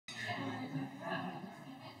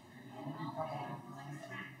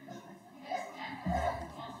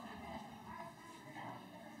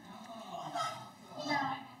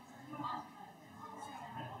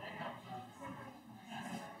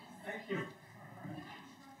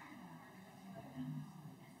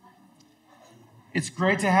It's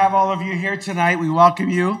great to have all of you here tonight. We welcome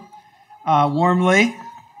you warmly.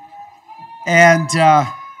 And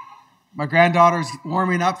my granddaughter's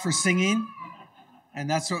warming up for singing, and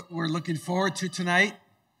that's what we're looking forward to tonight.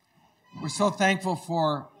 We're so thankful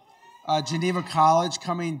for Geneva College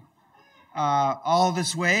coming all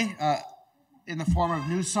this way in the form of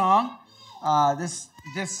New Song.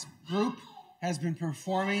 This group has been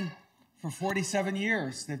performing for 47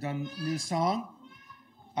 years. They've done New Song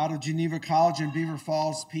out of Geneva College in Beaver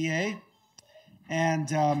Falls, PA. And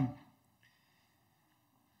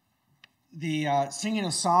the singing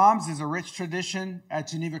of Psalms is a rich tradition at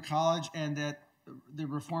Geneva College and at the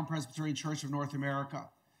Reformed Presbyterian Church of North America.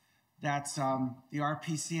 That's the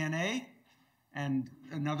RPCNA and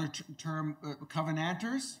another term,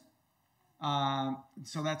 Covenanters.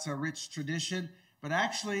 So that's a rich tradition. But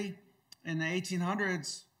actually, in the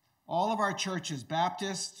 1800s, all of our churches,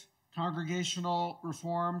 Baptist, Congregational,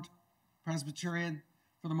 Reformed, Presbyterian,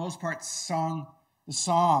 for the most part, sung the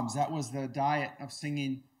Psalms. That was the diet of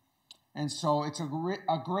singing. And so it's a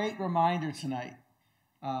great reminder tonight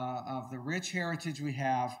of the rich heritage we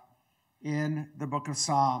have in the book of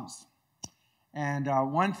Psalms. And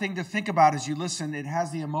one thing to think about as you listen, it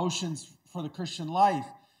has the emotions for the Christian life,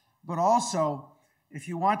 but also, if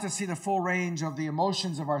you want to see the full range of the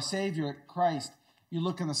emotions of our Savior, Christ, you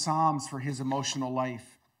look in the Psalms for his emotional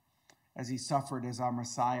life as he suffered as our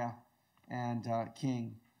Messiah and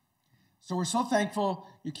King. So we're so thankful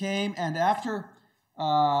you came, and after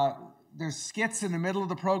there's skits in the middle of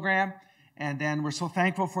the program, and then we're so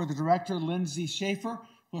thankful for the director, Lindsay Schaefer,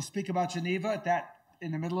 who will speak about Geneva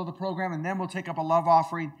in the middle of the program, and then we'll take up a love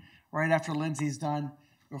offering right after Lindsay's done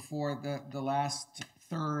before the last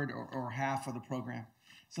third or half of the program.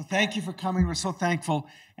 So thank you for coming. We're so thankful,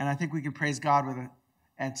 and I think we can praise God with an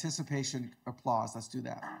anticipation applause. Let's do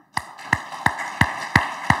that.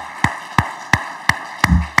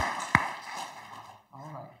 All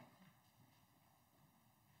right.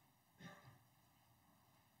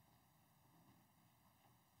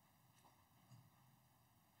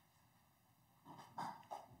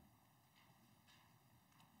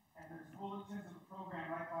 And there's bulletins of the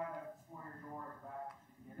program right by the foyer door at the back if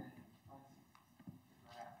you get in.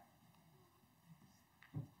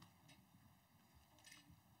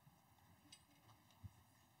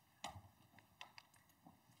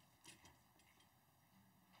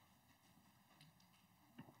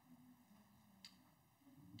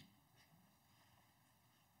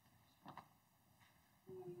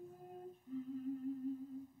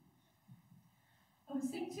 Oh,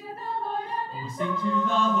 sing to the Lord a new song. Oh, sing to the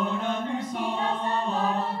Lord a new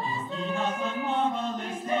song. He has done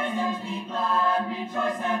marvelous things. Be glad,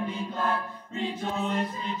 rejoice and be glad.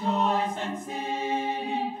 Rejoice, rejoice and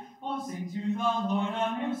sing. Oh, sing to the Lord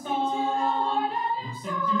a new song. Oh,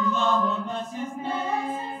 sing to the Lord, bless his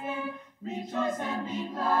name. Rejoice and be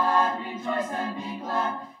glad, rejoice and be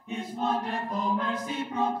glad. His wonderful mercy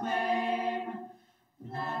proclaim.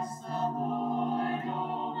 Bless the Lord,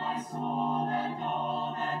 O my soul, and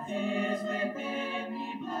all that is within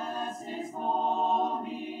me. Bless his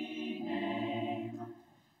holy name.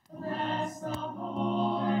 Bless the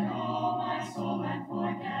Lord, O my soul, and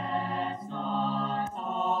forget not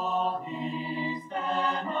all his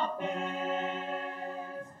benefits.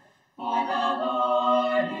 For the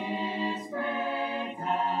Lord is great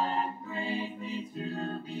and greatly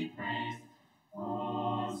to be praised.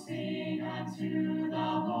 Oh, sing unto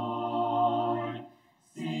the Lord,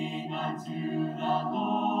 sing unto the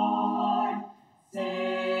Lord,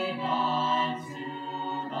 sing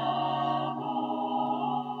unto the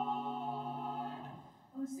Lord.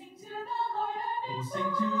 Oh, sing to the Lord a new song. Oh, sing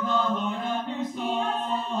to the Lord a new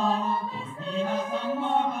song. He has done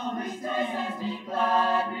marvelous things. Be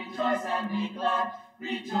glad, rejoice and be glad.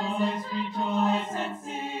 Rejoice, rejoice and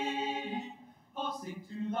sing. Oh, sing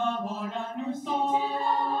to the Lord a new song.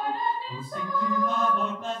 Oh, sing to the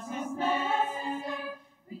Lord, bless his name.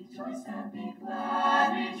 Rejoice and be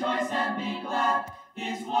glad, rejoice and be glad.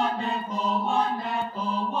 His wonderful,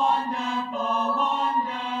 wonderful, wonderful,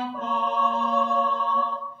 wonderful,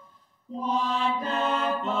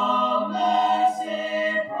 wonderful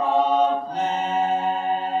mercy proclaim.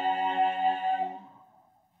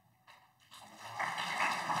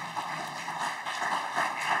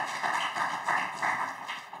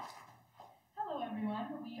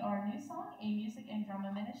 We are New Song, a music and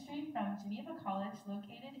drama ministry from Geneva College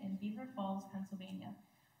located in Beaver Falls, Pennsylvania.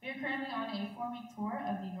 We are currently on a 4-week tour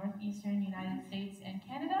of the northeastern United States and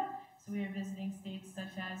Canada, so we are visiting states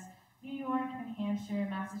such as New York, New Hampshire,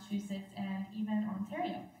 Massachusetts, and even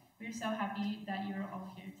Ontario. We are so happy that you are all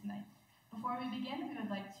here tonight. Before we begin, we would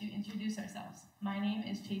like to introduce ourselves. My name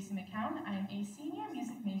is Chasey McCown. I am a senior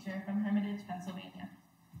music major from Hermitage, Pennsylvania.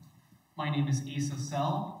 My name is Asa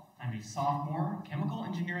Sell. I'm a sophomore chemical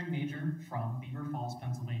engineering major from Beaver Falls,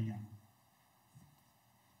 Pennsylvania.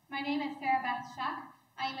 My name is Sarah Beth Shuck.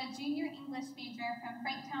 I am a junior English major from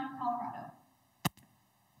Franktown, Colorado.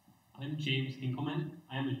 I'm James Hinkleman.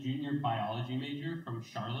 I am a junior biology major from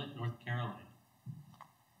Charlotte, North Carolina.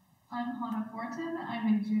 I'm Hannah Fortin.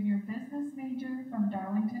 I'm a junior business major from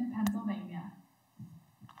Darlington, Pennsylvania.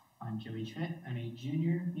 I'm Joey Schmidt. I'm a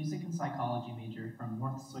junior music and psychology major from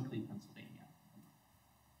North Swickley, Pennsylvania.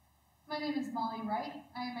 My name is Molly Wright.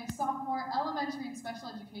 I am a sophomore elementary and special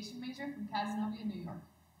education major from Cazenovia, New York.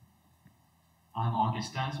 I'm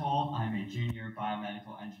August Denswall. I'm a junior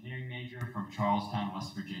biomedical engineering major from Charlestown,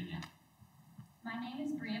 West Virginia. My name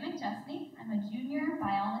is Bria McChesney. I'm a junior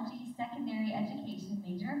biology secondary education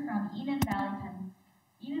major from Eden Valley,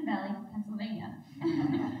 Pennsylvania.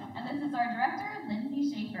 And this is our director, Lindsay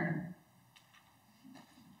Schaefer.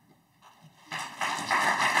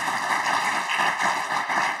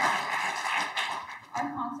 Our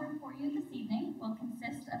concert for you this evening will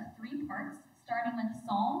consist of 3 parts, starting with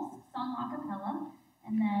psalms sung a cappella,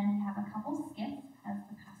 and then we have a couple skits, as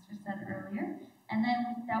the pastor said earlier, and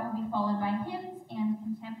then that will be followed by hymns and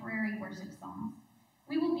contemporary worship songs.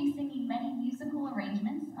 We will be singing many musical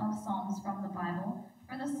arrangements of psalms from the Bible,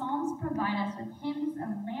 for the psalms provide us with hymns of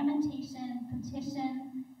lamentation,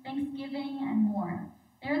 petition, thanksgiving, and more.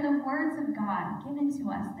 They are the words of God given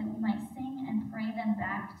to us that we might sing and pray them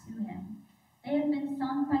back to him. They have been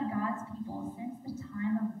sung by God's people since the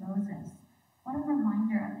time of Moses. What a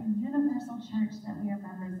reminder of the universal church that we are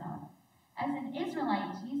members of. As an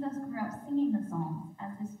Israelite, Jesus grew up singing the Psalms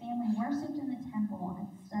as his family worshipped in the temple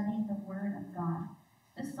and studied the Word of God.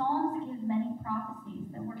 The Psalms give many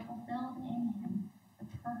prophecies that were fulfilled in him, the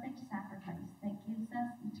perfect sacrifice that gives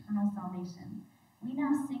us eternal salvation. We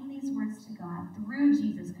now sing these words to God through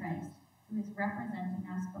Jesus Christ, who is representing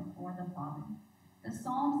us before the Father. The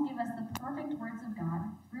Psalms give us the perfect words of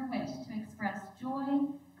God through which to express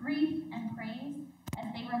joy, grief, and praise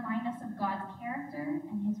as they remind us of God's character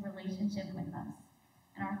and his relationship with us.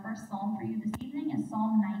 And our first psalm for you this evening is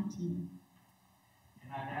Psalm 19.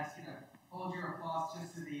 And I'd ask you to hold your applause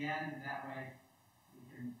just to the end, and that way we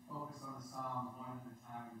can focus on the psalms one at a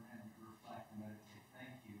time and reflect and meditate.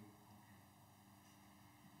 Thank you.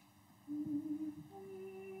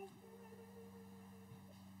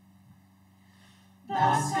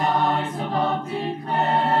 The skies above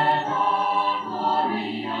declare the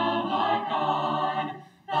glory of our God.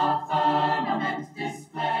 The firmament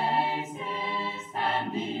displays his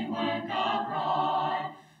handiwork abroad.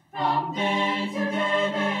 From day to day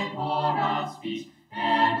they pour out speech,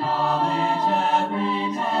 their knowledge every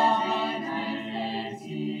day they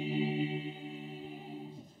teach.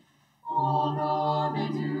 Although they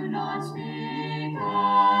do not speak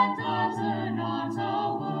and utter not a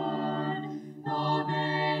word, though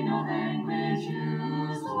they no language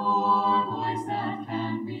use or voice that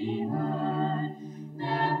can be heard,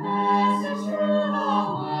 their message through the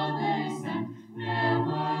world they send, their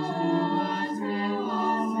words will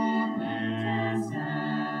in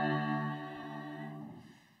stand.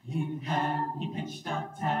 In heaven he pitched a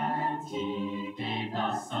tent, he gave the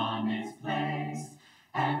sun its place,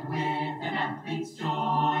 and with an athlete's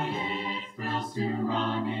joy it thrills to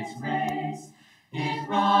run its race. It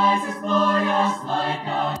rises glorious like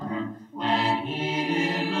a crown when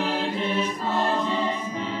he emerges from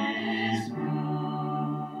his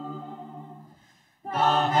room.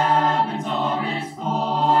 The heavens are its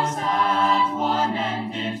course, at one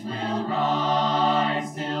end it will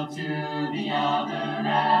rise, till to the other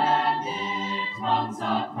end it runs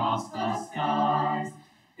across the skies.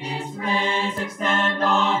 Its rays extend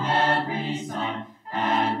on every side,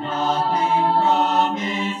 and nothing from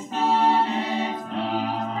its limits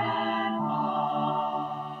can hide.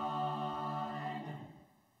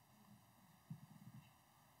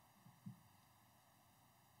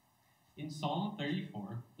 In Psalm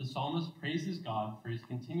 34, the psalmist praises God for his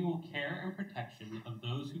continual care and protection of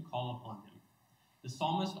those who call upon him. The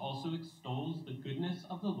psalmist also extols the goodness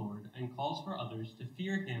of the Lord and calls for others to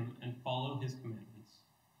fear him and follow his commandments.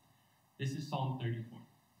 This is Psalm 34.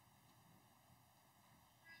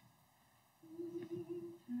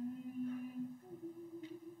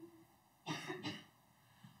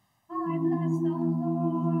 I bless the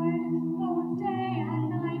Lord, both day and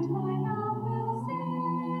night my mouth will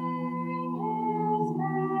sing his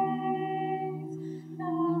praise. The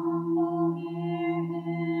humble hear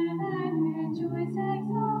him and rejoice,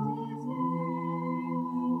 exalt his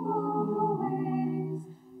name always.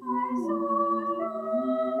 I sought the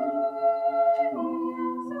Lord,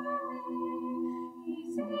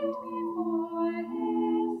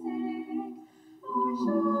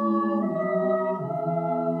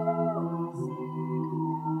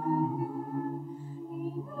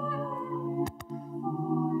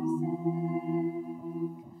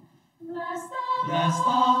 Bless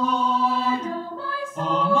the Lord, oh my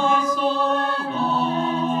soul,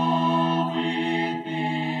 all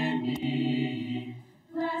within me.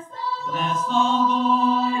 Bless the Bless the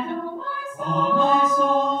Lord, oh my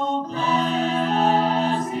soul,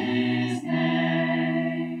 bless his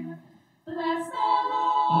name. Bless the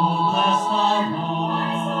Lord. Oh, bless the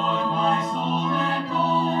Lord, my soul, and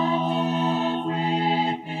all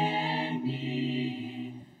within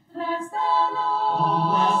me. Bless the Lord.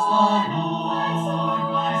 Oh, bless the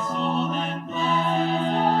Lord, my soul, and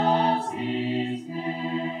bless his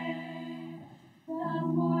name.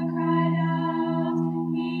 The poor cried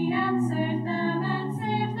out, he answered them and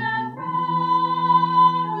saved them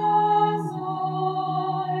from the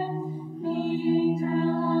sword. The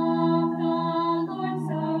angel of the Lord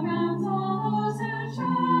surrounds all those who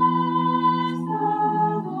trust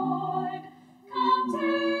the Lord. Come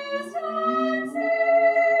taste and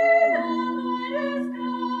see, the Lord is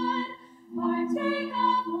good. Partake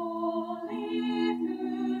of holy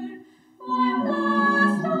food. For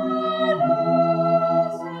blessed are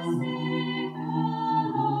those who seek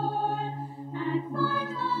the Lord and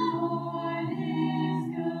find the Lord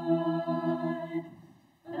is good.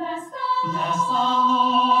 Bless the Bless the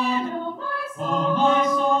Lord, Lord, oh my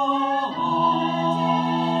soul,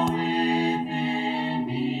 all within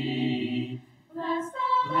me. Bless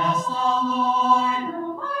the Bless the Lord,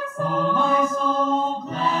 oh my soul,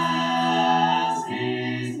 bless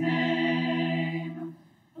his name.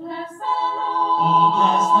 Bless the Oh,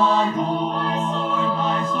 bless the Lord,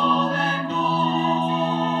 my soul, and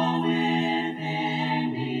all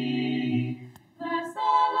within me. Bless the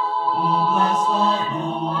Oh, bless the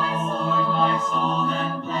Lord, my soul,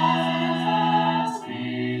 and bless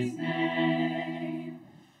his name.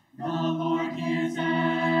 The Lord hears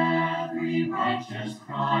every righteous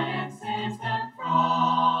cry and saves them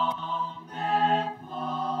from their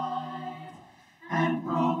plight. And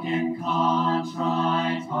broken,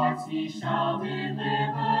 contrite hearts he shall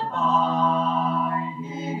deliver by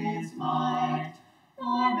his might.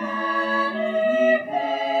 For many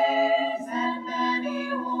pains and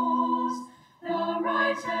many woes the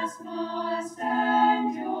righteous must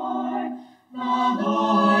endure. The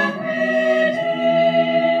Lord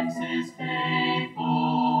redeems his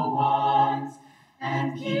faithful ones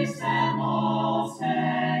and keeps them all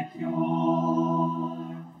secure.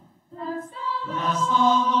 Bless the Bless the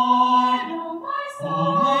Lord, oh my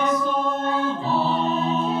soul,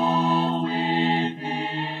 all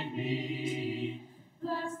within me.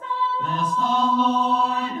 Bless the Bless the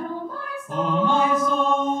Lord, oh my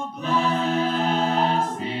soul,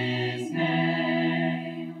 bless his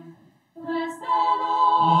name. Bless the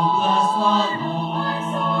Oh, bless the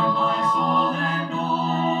Lord, my soul, and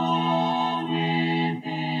all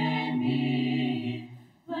within me.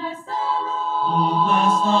 Bless the Oh,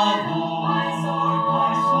 bless the Lord,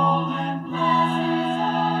 my soul, and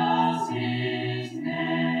bless his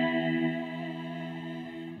name.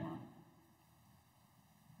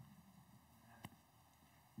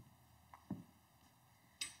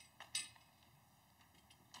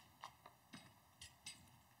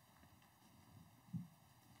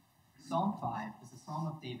 Psalm 5 is a psalm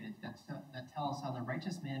of David that tells how the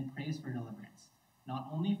righteous man prays for deliverance, not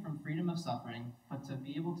only from freedom of suffering, but to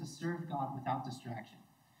be able to serve God without distraction.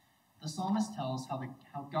 The psalmist tells how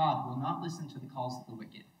God will not listen to the calls of the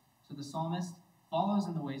wicked, so the psalmist follows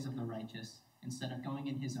in the ways of the righteous instead of going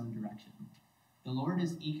in his own direction. The Lord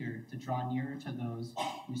is eager to draw nearer to those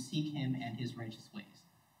who seek him and his righteous ways.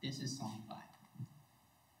 This is Psalm 5.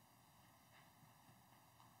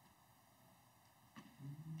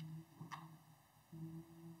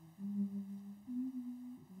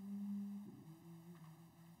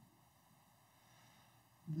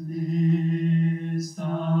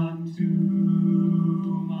 Listen to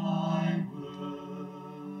my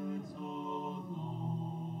words, O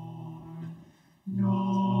Lord.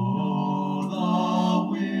 Know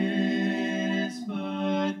the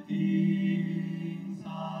whispered things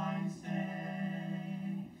I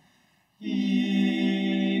say.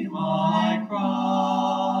 Heed my crying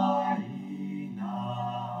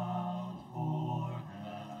out for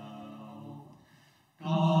help.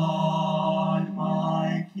 God,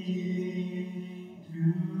 my King,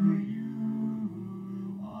 to you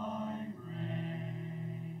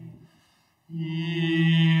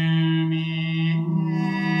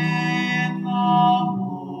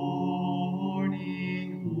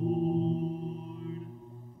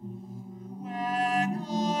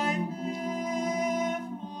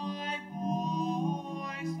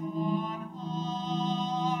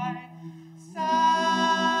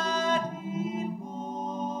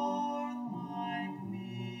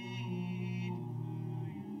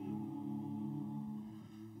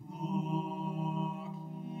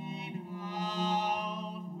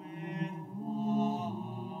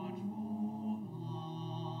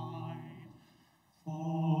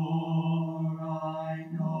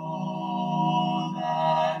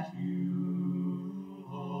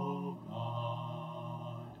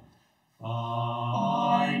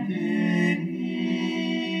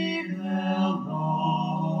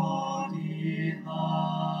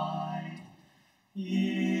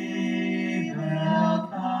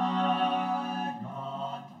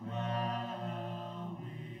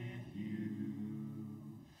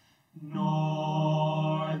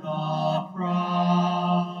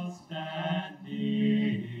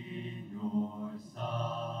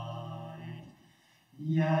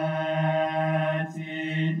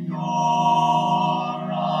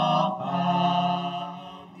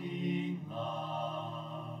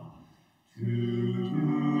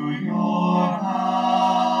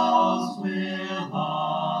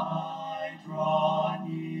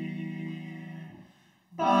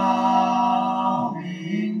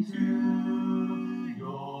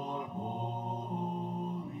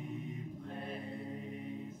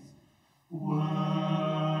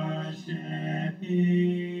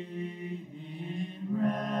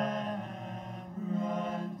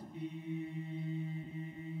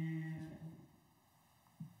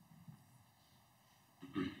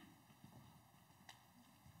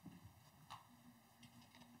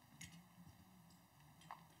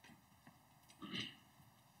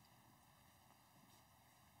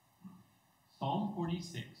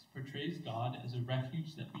 46 portrays God as a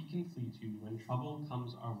refuge that we can flee to when trouble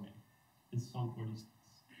comes our way. This is Psalm 46.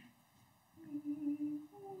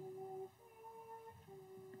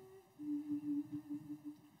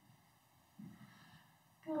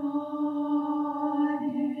 God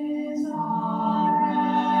is our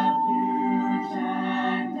refuge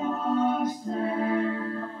and our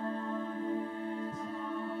strength.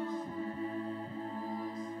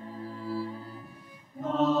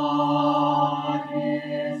 God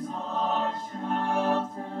is our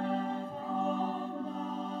shelter from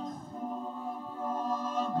the storm,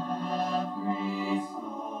 from every storm.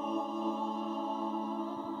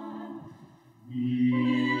 We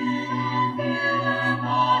fear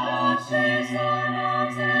not, chase our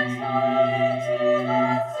mountains falling to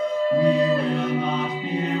the sea. We will not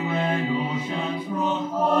fear when oceans roar,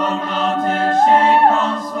 or mountains shake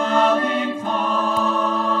from swelling tide.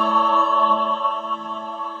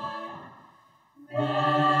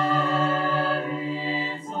 There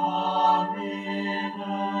is a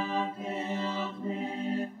river filled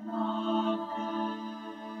with laughter,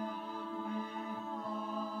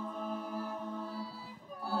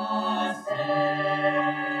 a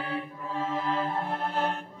sacred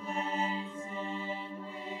place in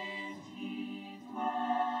which He dwells.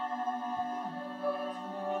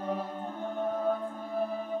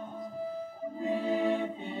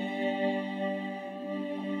 Within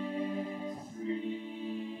its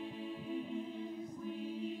streams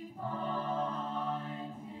we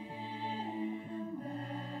find Him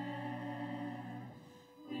there.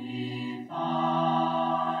 We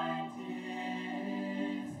find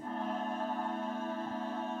His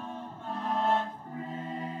help at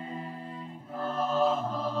break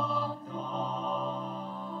of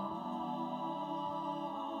dawn.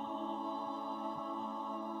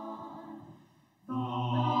 The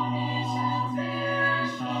nations fear and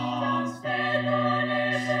kingdoms fade. The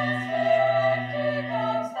nations fear and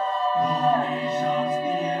kingdoms fade. The nations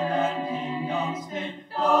fear and kingdoms fade.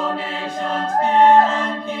 The nations fear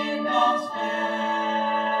and kingdoms fade.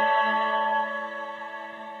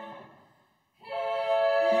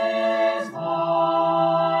 His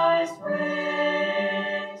voice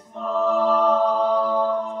brings hope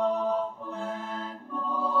when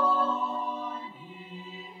morning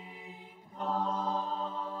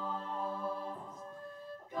comes.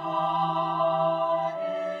 God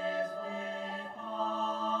is with us,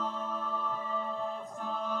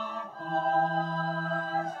 our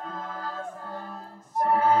fortress and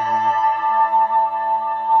strength.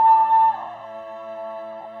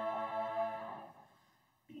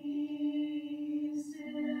 Be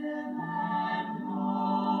still and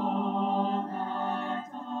know that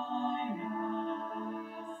I am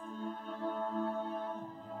God.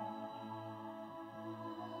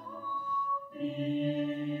 Be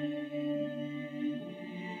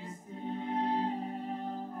still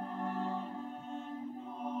and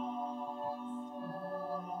know.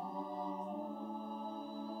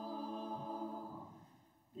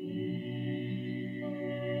 Be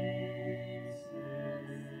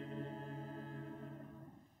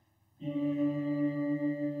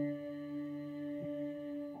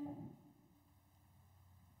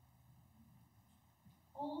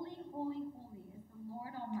Holy, holy, holy is the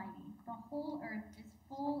Lord Almighty. The whole earth is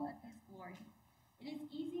full of His glory. It is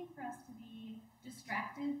easy for us to be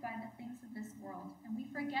distracted by the things of this world, and we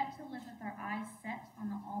forget to live with our eyes set on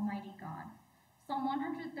the Almighty God. Psalm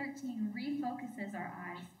 113 refocuses our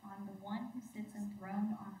eyes on the one who sits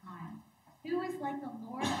enthroned on high. Who is like the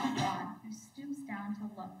Lord our God, who stoops down to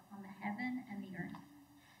look on the heaven and the earth?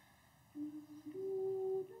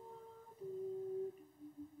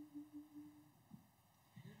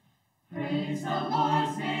 Praise the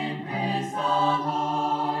Lord's name, praise the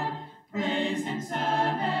Lord. Praise Him,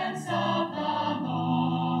 servants of the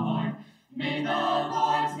Lord. May the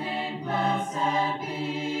Lord's name blessed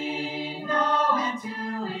be, now and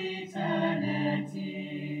to eternity.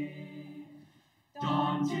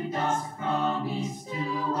 Dawn to dusk, from east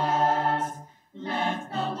to west,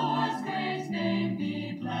 let the Lord's great name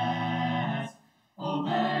be blessed.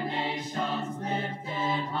 Over nations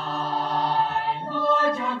lifted high,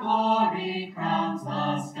 Lord, your glory crowns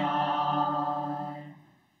the sky.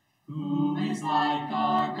 Who is like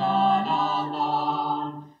our God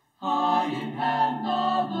alone? High in heaven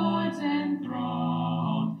the Lord's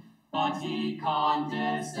enthroned, but He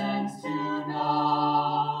condescends to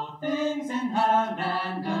know things in heaven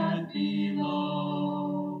and earth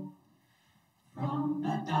below. From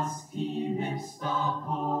the dust He lifts the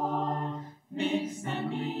poor, makes the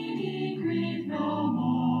needy grieve no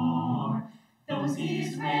more. Those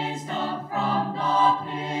He's raised up from the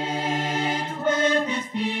pit, with His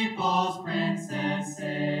people's princes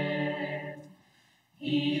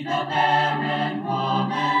the barren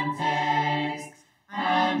woman takes,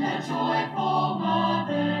 and a joyful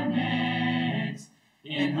mother makes.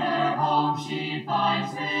 In her home she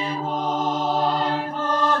finds reward.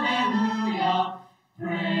 Hallelujah,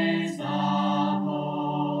 praise the Lord.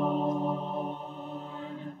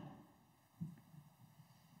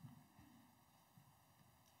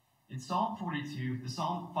 In Psalm 42, the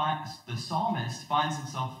psalmist finds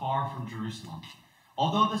himself far from Jerusalem.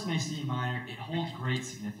 Although this may seem minor, it holds great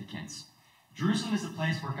significance. Jerusalem is the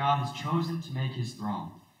place where God has chosen to make his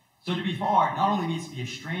throne. So to be far not only means to be a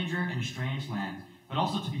stranger in a strange land, but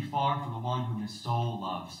also to be far from the one whom his soul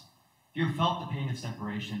loves. If you have felt the pain of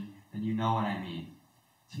separation, then you know what I mean.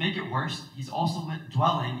 To make it worse, he's also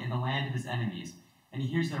dwelling in the land of his enemies, and he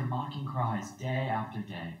hears their mocking cries day after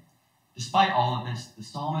day. Despite all of this, the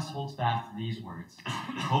psalmist holds fast to these words,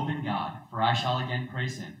 "Hope in God, for I shall again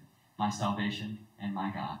praise him, my salvation and my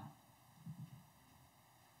God."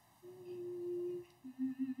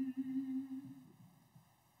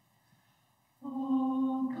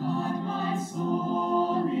 Oh God, my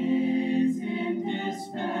soul is in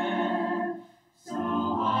despair, so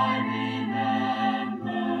I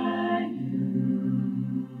remember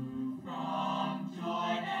you. From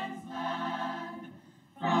Jordan's land,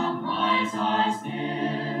 from Mizar's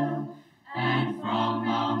hill, and from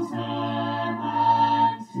Mount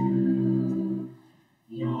Hermon too.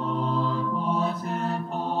 Your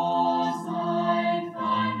waterfalls like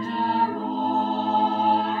thunder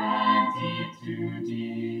roar, and deep to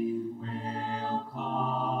deep will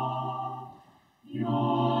call.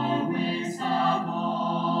 Your waves have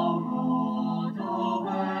all rolled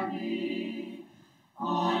over me,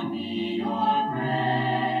 on me your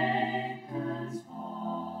breakers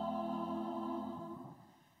fall.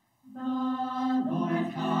 The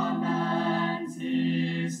Lord commands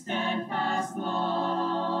his steadfast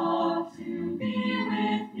love to be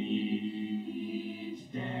with me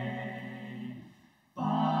each day.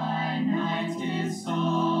 By night his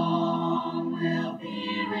song will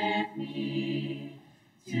be with me,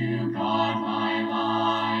 to God my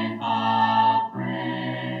life I'll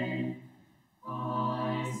pray.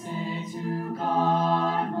 I say to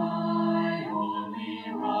God, my only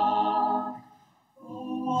rock,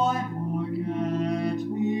 oh, why forget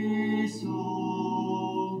me so?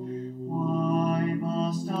 Why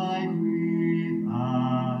must I grieve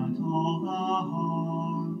at all the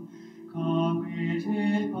harm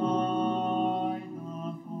committed by the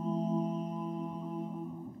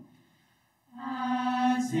foe?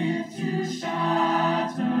 As if to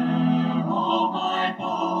shatter all my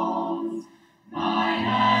bones, my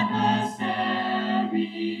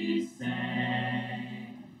adversaries say,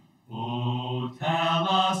 "Oh, tell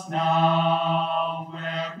us now,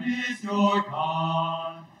 where is your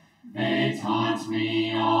God?" They taunt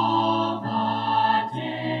me all the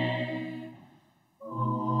day.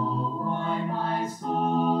 Oh, why, my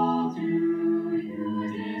soul, do you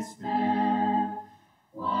despair?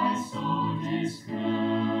 Why so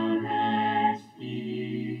discouraged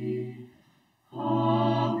be?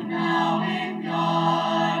 Hope now in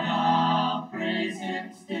God, I'll praise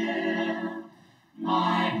him still.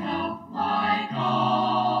 My help, my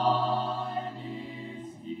God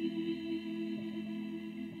is he.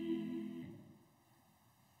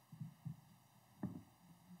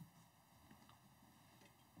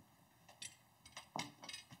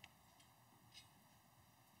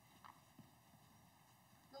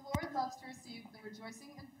 The Lord loves to receive the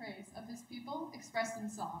rejoicing and praise of his people expressed in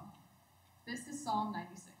song. This is Psalm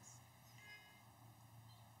 96.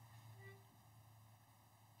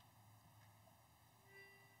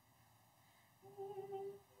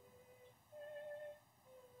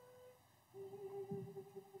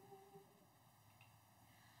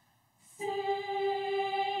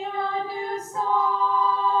 Sing a new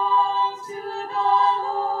song to the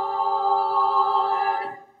Lord.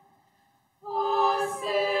 Oh,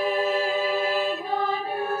 sing a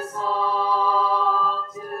new song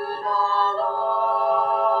to the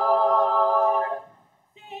Lord.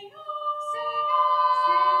 Sing on, sing on.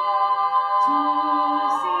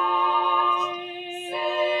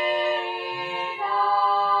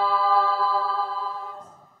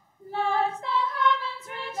 Let the heavens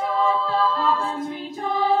rejoice, the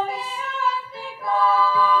earth be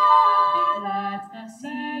glad, let the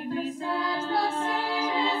sea resound,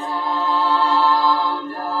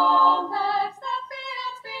 oh, let the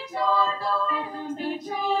fields be joyed, the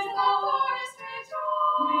trees, the forest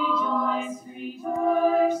rejoice,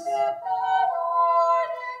 worship the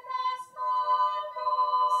Lord in the splendor.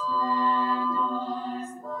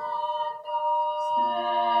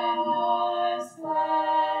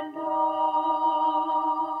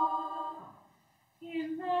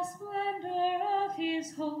 In the splendor of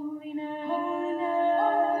his holiness.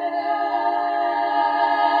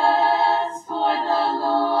 For the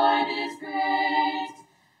Lord is great.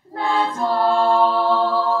 Let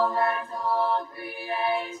all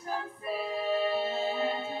creation sing.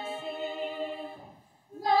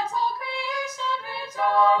 Let all creation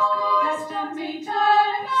rejoice. Let them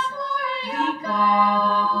declare the glory of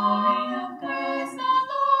God. Praise the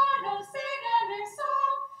Lord, oh sing a new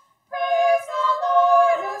song. Praise the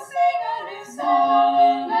Lord, oh sing a new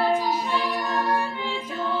song. Let all creation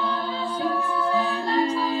rejoice.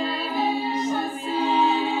 Let all creation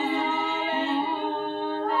sing.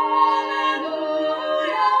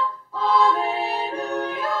 Hallelujah,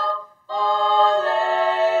 hallelujah,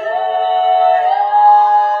 hallelujah.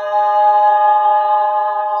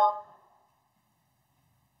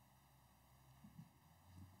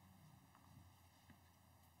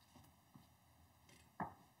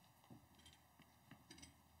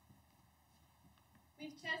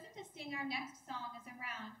 We've chosen to sing our next song as a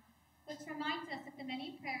round, which reminds us of the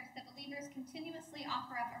many prayers that believers continuously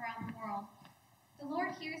offer up around the world. The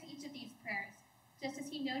Lord hears each of these prayers, just as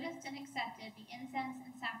he noticed and accepted the incense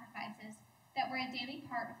and sacrifices that were a daily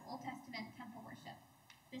part of Old Testament temple worship.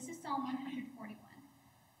 This is Psalm 141.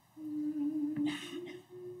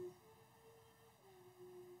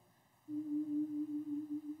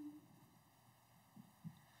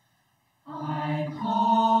 I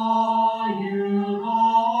call you,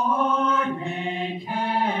 Lord, make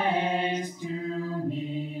haste to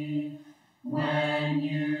me. When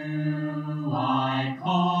you I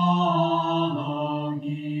call, oh,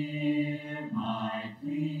 hear my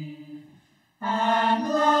plea, and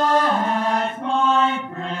let my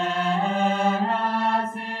prayer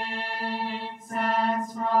as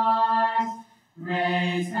incense rise,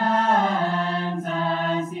 raise hands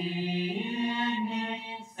as evening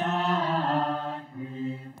sacrifice.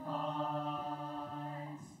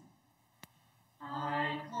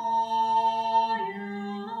 I call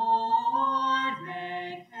you, Lord,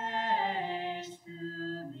 make haste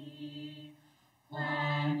to me.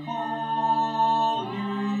 When call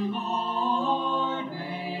you, Lord,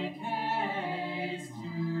 make haste to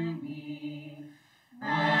me.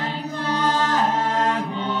 And glad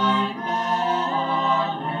my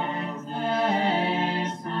blessed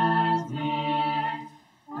listeners dear,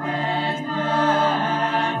 when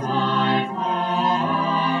glad my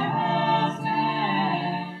prayers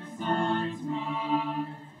answers me,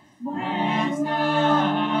 when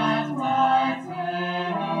glad my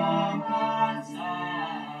prayers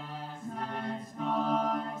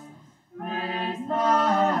satisfies, raise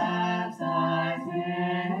hands as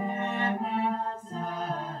evening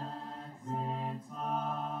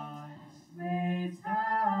sacrifice, raise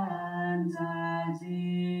hands as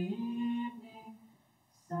evening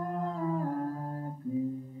sacrifice.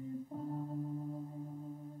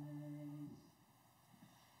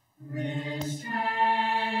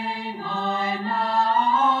 Restrain my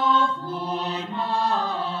mouth, Lord,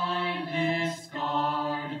 my lips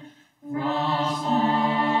guard, from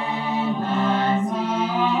all that's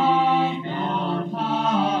evil,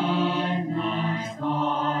 keep my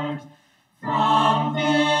heart, from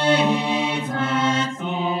deeds that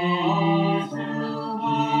seem to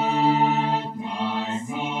give my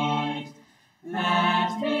sight.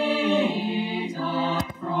 Let me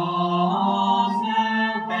not cross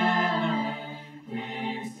the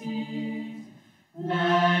banquet seat.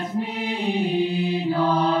 Let me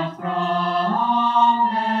not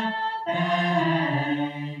from the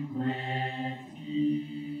banquet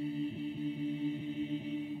eat.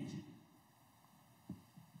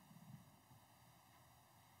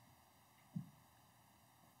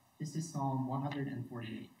 This is Psalm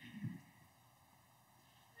 148.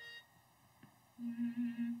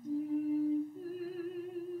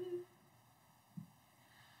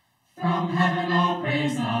 From heaven, oh,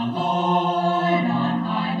 praise the Lord. On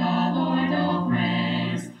high, the Lord, oh,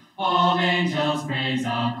 praise. All angels praise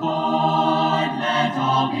accord. Let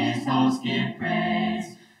all his hosts give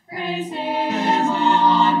praise. Praise him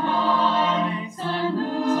on high. Sun,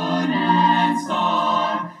 moon, and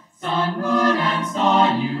star. Sun, moon, and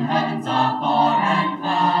star, you heavens afar and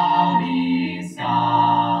cloudy sky.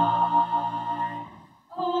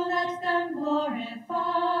 Oh, let them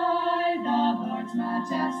glorify the Lord's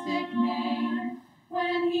majestic name.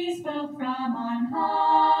 When he spoke from on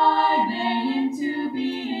high, they into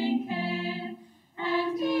being came.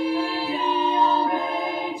 And he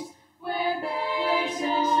arranged where they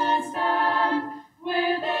should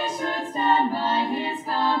stand by his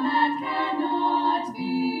command cannot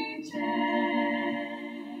be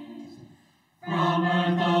changed. From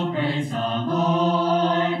earth, oh, praise the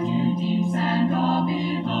Lord, you deeps and all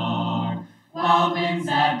below. wild winds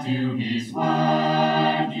that do his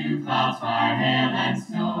work, you clouds, fire, hail, and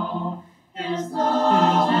snow, hills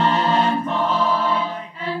low and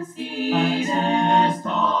high, and cedars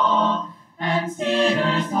tall,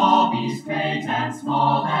 beasts great and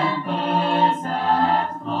small, and birds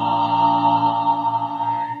that fly.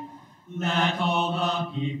 Let all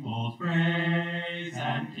the peoples praise,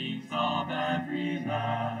 and kings of every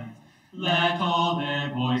land. Let all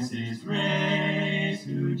their voices raise,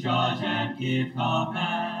 who judge and give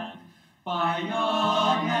command. By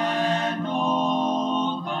young and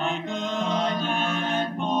old, by girl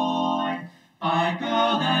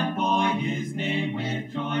and boy, his name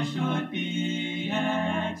with joy should be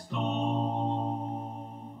extolled.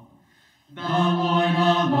 The Lord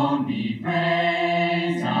alone be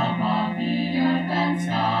praised above the earth and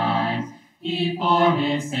skies. He for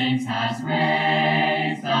his saints has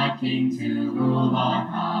raised a king to rule on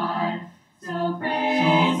high. So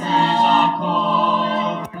praise the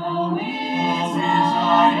Lord,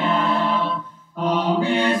 O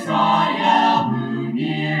Israel, who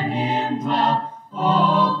near him dwell.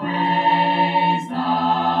 Oh, praise the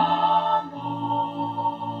Lord.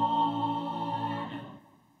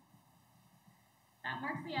 That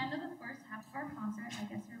marks the end of the first half of our concert. I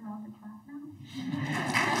guess you're allowed to clap now.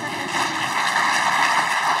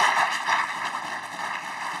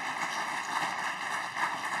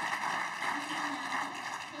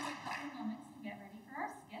 Take a couple moments to get ready for our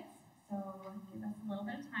skits. So give us a little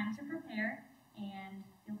bit of time to prepare, and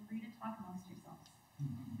feel free to talk amongst yourselves.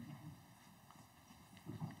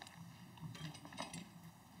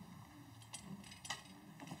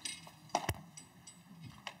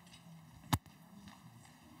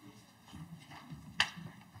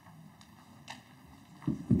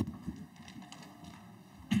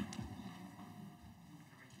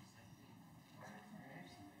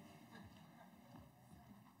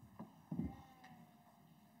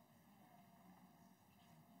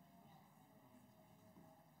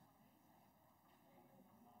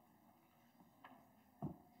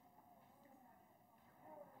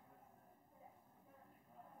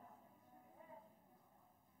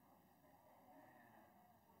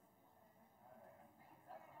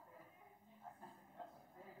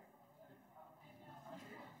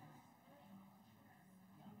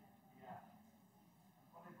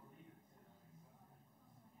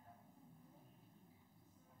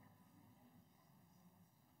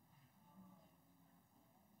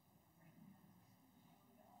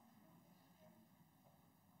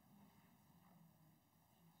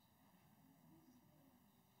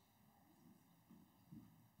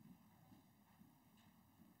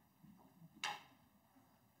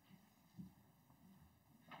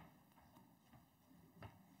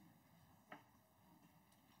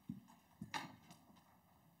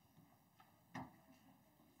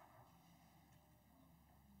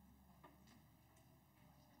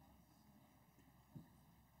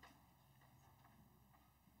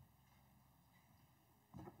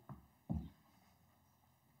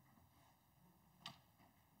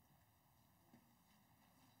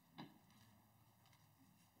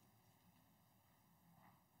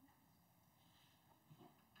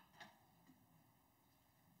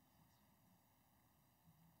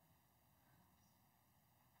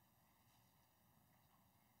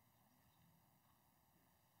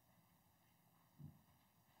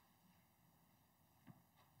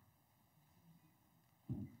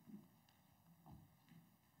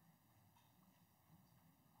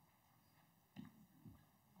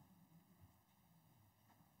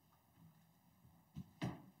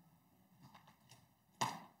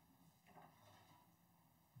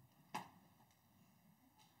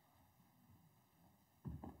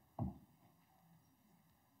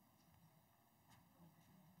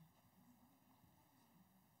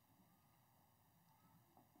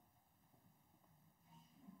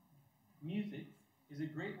 Music is a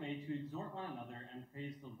great way to exhort one another and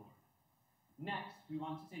praise the Lord. Next, we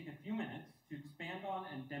want to take a few minutes to expand on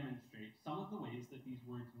and demonstrate some of the ways that these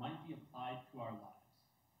words might be applied to our lives.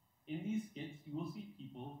 In these skits, you will see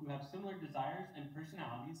people who have similar desires and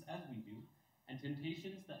personalities as we do, and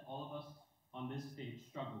temptations that all of us on this stage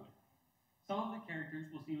struggle with. Some of the characters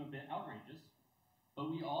will seem a bit outrageous,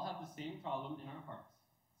 but we all have the same problem in our hearts: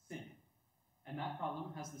 sin. And that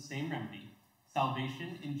problem has the same remedy: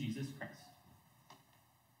 salvation in Jesus Christ.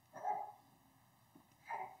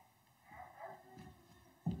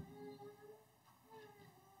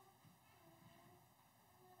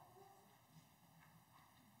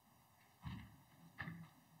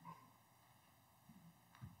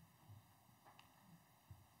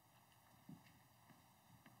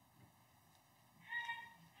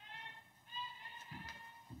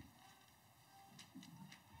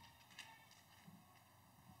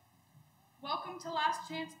 to Last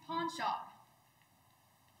Chance Pawn Shop.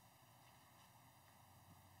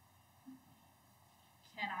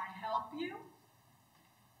 Can I help you?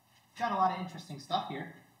 Got a lot of interesting stuff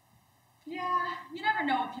here. Yeah, you never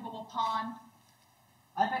know what people will pawn.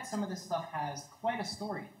 I bet some of this stuff has quite a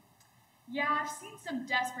story. Yeah, I've seen some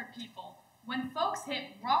desperate people. When folks hit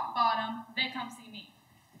rock bottom, they come see me.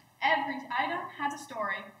 Every item has a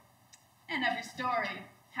story, and every story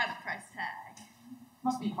has a price tag.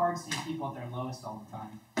 Must be hard seeing people at their lowest all the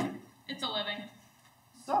time. It's a living.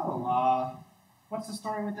 So, what's the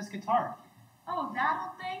story with this guitar? Oh, that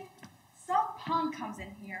old thing? Some punk comes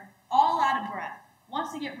in here, all out of breath,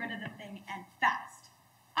 wants to get rid of the thing, and fast.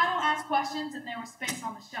 I don't ask questions, and there was space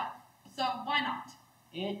on the shelf, so why not?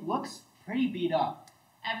 It looks pretty beat up.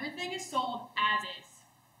 Everything is sold as is.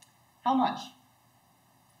 How much?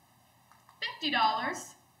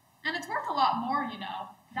 $50, and it's worth a lot more, you know.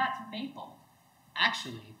 That's maple.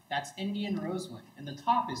 Actually, that's Indian rosewood, and the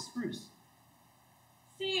top is spruce.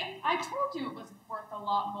 See, I told you it was worth a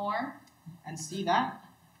lot more. And see that?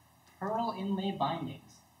 Pearl inlay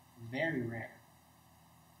bindings. Very rare.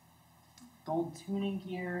 Gold tuning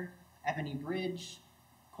gear, ebony bridge,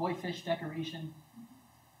 koi fish decoration.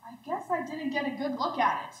 I guess I didn't get a good look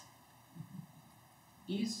at it.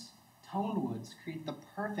 These toned woods create the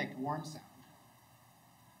perfect warm sound.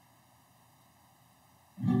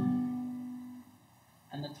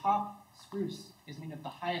 And the top spruce is made of the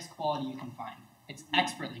highest quality you can find. It's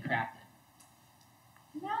expertly crafted.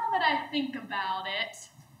 Now that I think about it,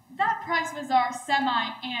 that price was our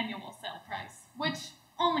semi-annual sale price, which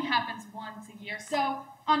only happens once a year, so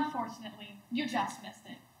unfortunately, you just missed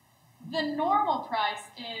it. The normal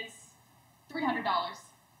price is $300.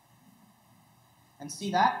 And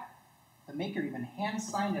see that? The maker even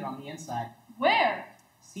hand-signed it on the inside. Where?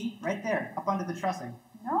 See? Right there, up under the trussing.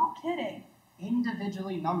 No kidding.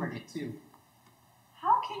 Individually numbered it, too.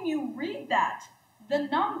 How can you read that? The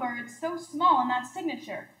number is so small in that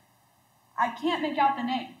signature. I can't make out the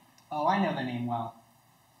name. Oh, I know the name well.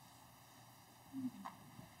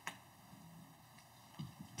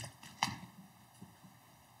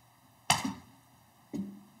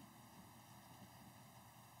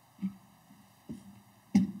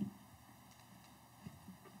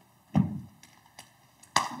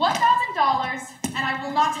 $1,000, and I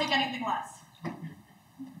will not take anything less.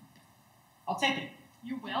 I'll take it.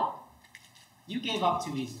 You will? You gave up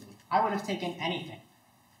too easily. I would have taken anything.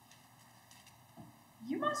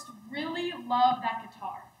 You must really love that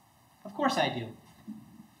guitar. Of course I do.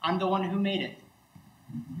 I'm the one who made it.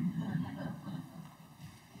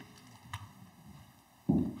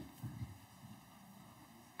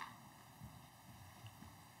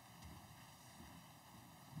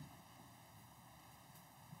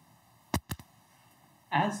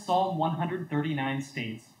 As Psalm 139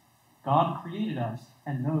 states, God created us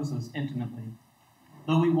and knows us intimately.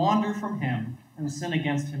 Though we wander from him and sin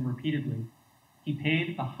against him repeatedly, he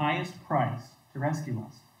paid the highest price to rescue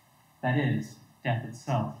us, that is, death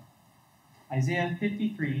itself. Isaiah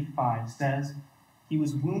 53:5 says, "He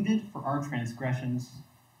was wounded for our transgressions,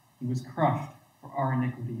 he was crushed for our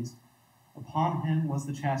iniquities. Upon him was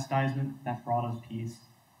the chastisement that brought us peace,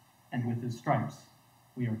 and with his stripes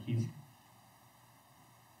we are healed."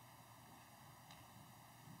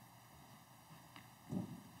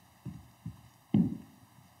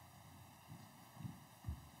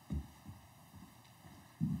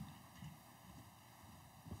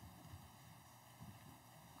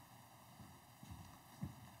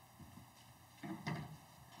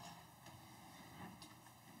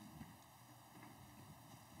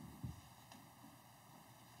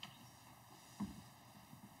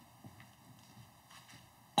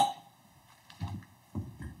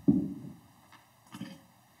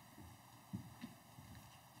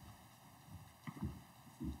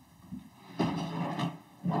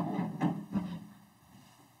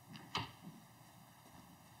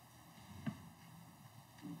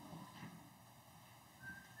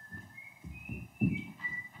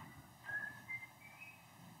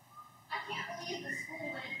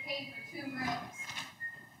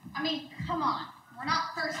 I mean, come on. We're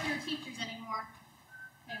not first-year teachers anymore.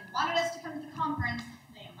 They wanted us to come to the conference.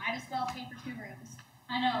 They might as well pay for 2 rooms.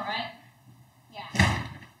 I know, right? Yeah.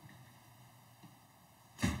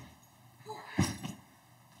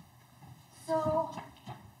 So,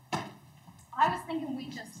 I was thinking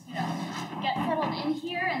we'd just, get settled in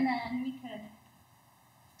here and then we could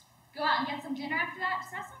go out and get some dinner after that.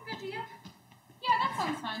 Does that sound good to you? Yeah, that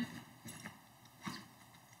sounds fine.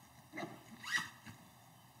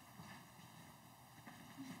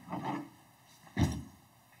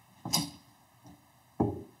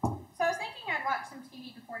 So I was thinking I'd watch some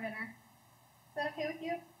TV before dinner. Is that okay with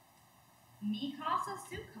you? Mi casa,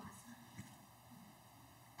 su casa.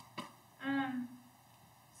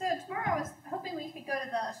 So tomorrow I was hoping we could go to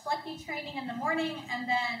the selectee training in the morning and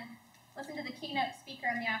then listen to the keynote speaker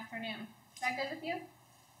in the afternoon. Is that good with you?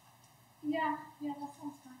 Yeah, that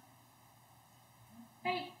sounds fine.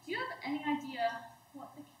 Hey, do you have any idea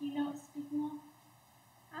what the keynote is speaking on?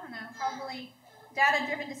 I don't know, probably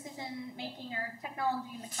data-driven decision making or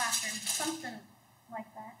technology in the classroom, something like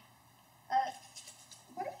that.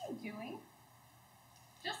 What are you doing?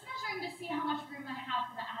 Just measuring to see how much room I have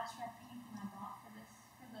for the abstract painting I bought for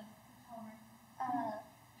the hotel room.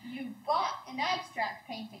 You bought an abstract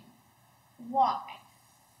painting. Why?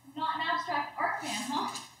 Not an abstract art fan, huh?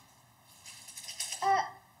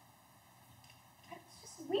 It's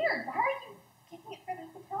just weird. Why are you getting it for the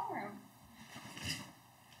hotel room?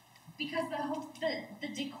 Because the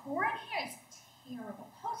decor in here is terrible.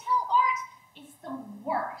 Hotel art is the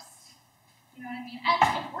worst. You know what I mean?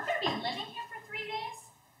 And if we're going to be living here for 3 days,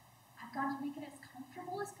 I've got to make it as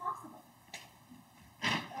comfortable as possible.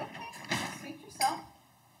 Okay, suit yourself.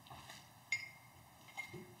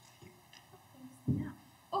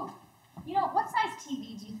 Oh, what size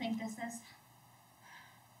TV do you think this is?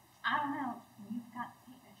 I don't know. You've got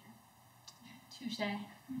the tape measure. Touche.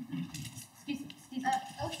 Excuse me.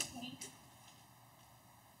 Okay.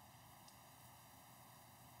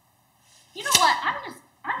 You know what?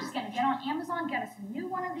 I'm just gonna get on Amazon, get us a new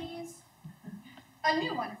one of these. A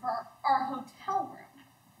new one for our hotel room.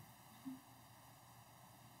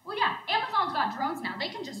 Well, yeah, Amazon's got drones now. They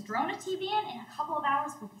can just drone a TV in a couple of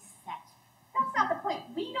hours we'll be set. That's not the point.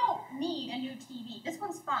 We don't need a new TV. This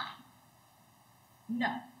one's fine.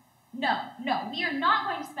 No. We are not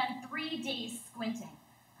going to spend 3 days squinting.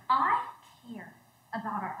 I care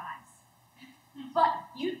about our eyes. But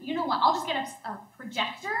you know what? I'll just get a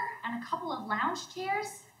projector and a couple of lounge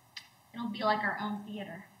chairs. It'll be like our own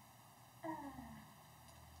theater.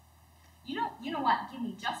 You know what? Give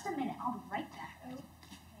me just a minute. I'll be right back. Okay.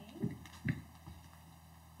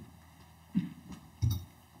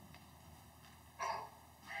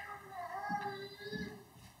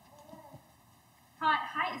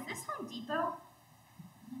 Hi, is this Home Depot?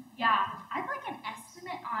 Yeah, I'd like an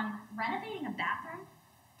estimate on renovating a bathroom.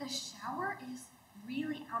 The shower is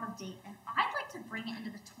really out of date, and I'd like to bring it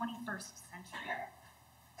into the 21st century.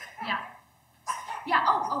 Yeah,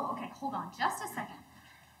 okay, hold on just a second.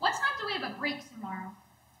 What time do we have a break tomorrow?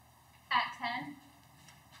 At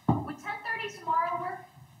 10? Would 10:30 tomorrow work?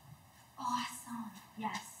 Awesome,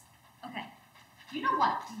 yes. Okay, you know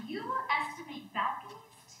what? Do you estimate balconies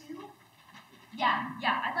too? Yeah,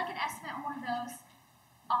 I'd like an estimate on one of those.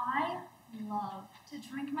 I love to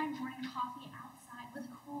drink my morning coffee outside with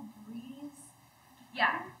a cool breeze.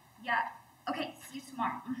 Yeah. Okay, see you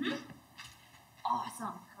tomorrow.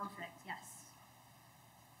 Awesome, perfect, yes.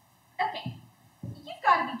 Okay. You've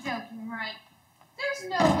got to be joking, right? There's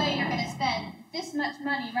no way you're going to spend this much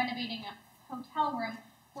money renovating a hotel room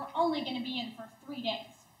we're only going to be in for 3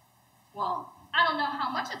 days. Well, I don't know how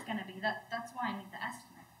much it's going to be. That's why I need the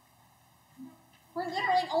estimate. We're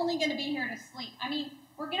literally only going to be here to sleep. I mean,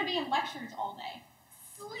 we're going to be in lectures all day.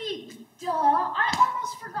 Sleep, duh. I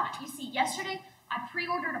almost forgot. You see, yesterday I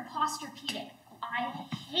pre-ordered a Posturepedic. I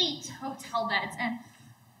hate hotel beds and,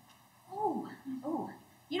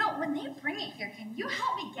 when they bring it here, can you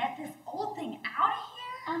help me get this old thing out of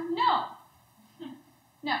here? No.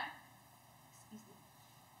 No. Excuse me?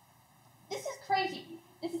 This is crazy.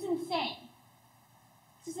 This is insane.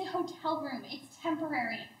 This is a hotel room. It's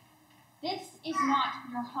temporary. This is not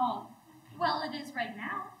your home. Well, it is right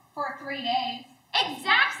now. For 3 days.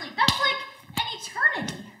 Exactly. That's like an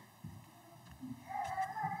eternity.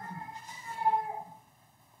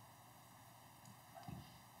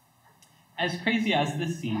 As crazy as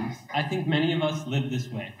this seems, I think many of us live this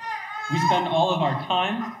way. We spend all of our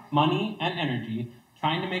time, money, and energy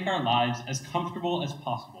trying to make our lives as comfortable as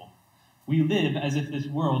possible. We live as if this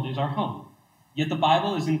world is our home. Yet the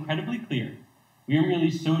Bible is incredibly clear. We are merely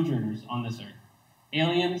sojourners on this earth,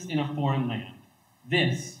 aliens in a foreign land.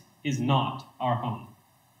 This is not our home.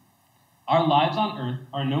 Our lives on earth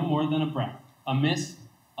are no more than a breath, a mist,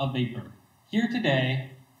 a vapor, here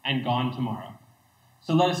today and gone tomorrow.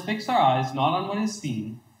 So let us fix our eyes not on what is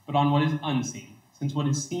seen, but on what is unseen, since what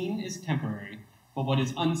is seen is temporary, but what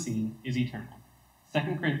is unseen is eternal.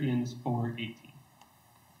 2 Corinthians 4:18.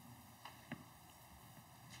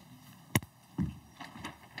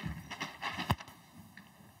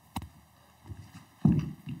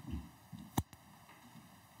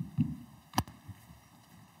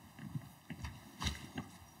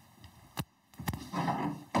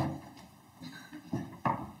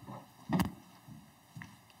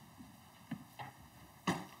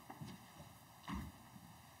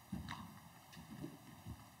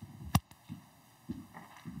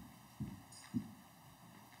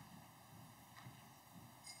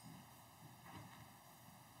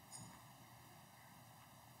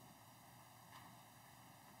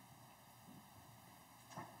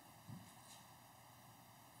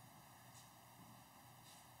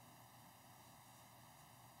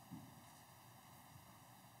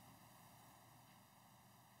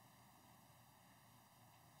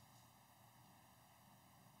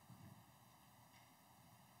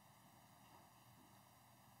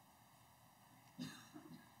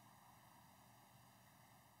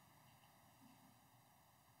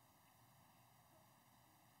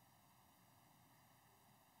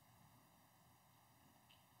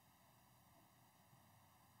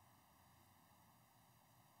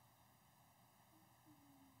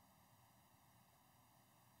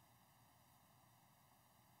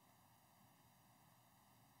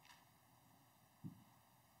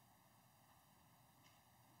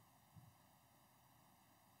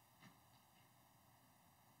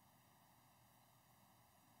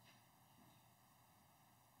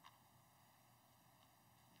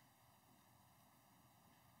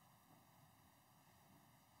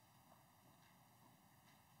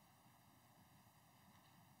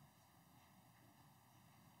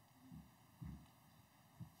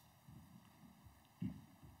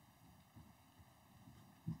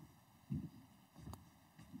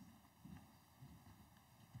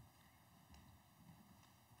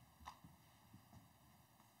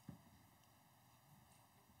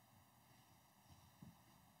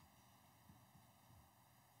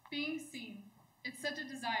 Being seen, it's such a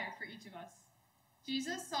desire for each of us.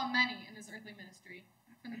 Jesus saw many in his earthly ministry,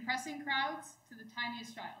 from the pressing crowds to the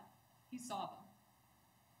tiniest child. He saw them.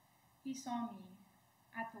 He saw me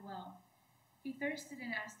at the well. He thirsted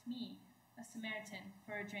and asked me, a Samaritan,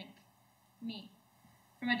 for a drink. Me,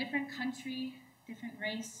 from a different country, different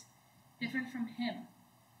race, different from him.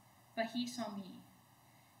 But he saw me.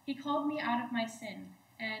 He called me out of my sin,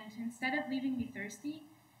 and instead of leaving me thirsty,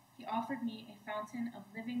 he offered me a fountain of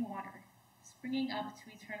living water, springing up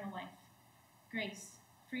to eternal life. Grace,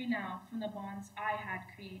 free now from the bonds I had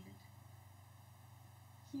created.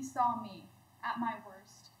 He saw me at my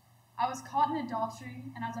worst. I was caught in adultery,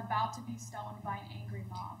 and I was about to be stoned by an angry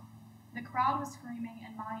mob. The crowd was screaming,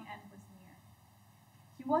 and my end was near.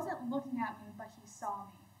 He wasn't looking at me, but he saw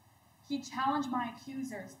me. He challenged my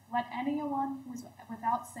accusers, let anyone who is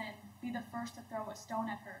without sin be the first to throw a stone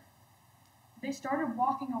at her. They started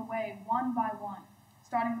walking away one by one,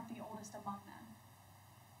 starting with the oldest among them.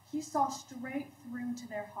 He saw straight through to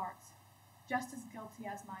their hearts, just as guilty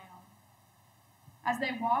as my own. As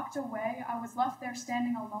they walked away, I was left there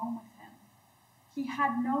standing alone with him. He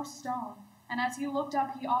had no stone, and as he looked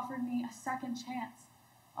up, he offered me a second chance,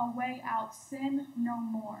 a way out, sin no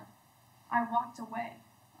more. I walked away,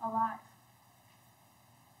 alive.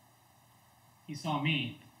 He saw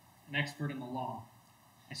me, an expert in the law.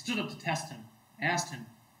 I stood up to test him. I asked him,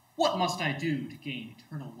 "What must I do to gain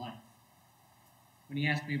eternal life?" When he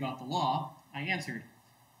asked me about the law, I answered,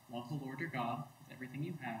 "Love the Lord your God with everything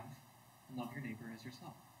you have, and love your neighbor as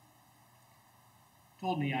yourself." He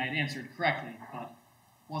told me I had answered correctly, but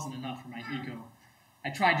it wasn't enough for my ego. I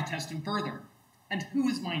tried to test him further. "And who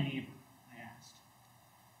is my neighbor?" I asked.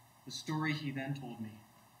 The story he then told me,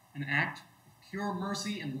 an act of pure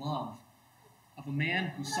mercy and love, of a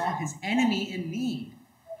man who saw his enemy in need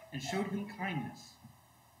and showed him kindness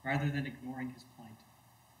rather than ignoring his plight.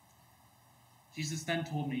 Jesus then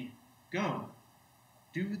told me, "Go,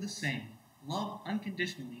 do the same, love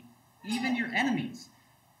unconditionally, even your enemies."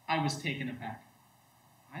 I was taken aback.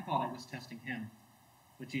 I thought I was testing him,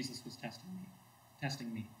 but Jesus was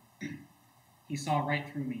testing me. He saw right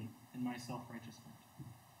through me and my self-righteousness.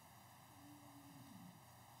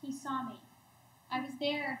 He saw me. I was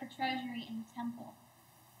there at the treasury in the temple.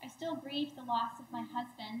 I still grieved the loss of my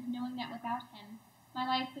husband, knowing that without him, my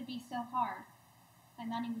life would be so hard. My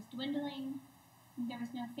money was dwindling, and there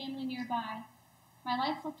was no family nearby. My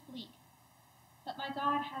life looked bleak. But my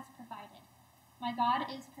God has provided. My God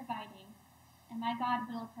is providing, and my God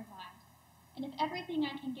will provide. And if everything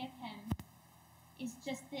I can give him is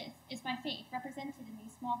just this, is my faith represented in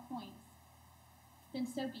these small coins, then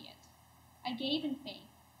so be it. I gave in faith,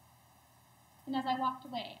 and as I walked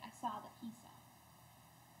away, I saw that he saw.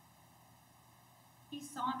 He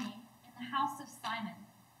saw me in the house of Simon.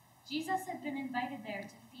 Jesus had been invited there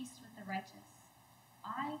to feast with the righteous.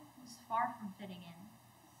 I was far from fitting in.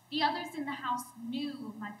 The others in the house knew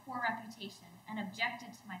of my poor reputation and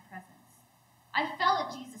objected to my presence. I fell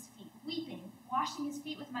at Jesus' feet, weeping, washing his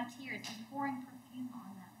feet with my tears and pouring perfume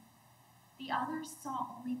on them. The others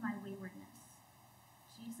saw only my waywardness.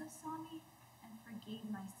 Jesus saw me and forgave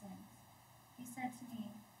my sins. He said to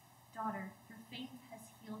me, "Daughter, your faith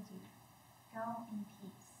has healed you. Go in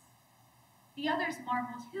peace." The others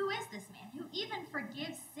marveled, "Who is this man who even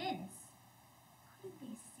forgives sins?" Couldn't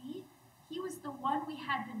they see? He was the one we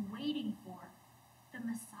had been waiting for, the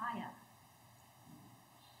Messiah.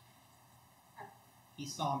 He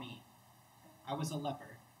saw me. I was a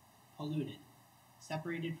leper, polluted,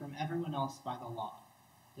 separated from everyone else by the law.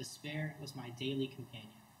 Despair was my daily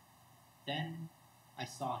companion. Then I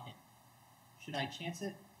saw him. Should I chance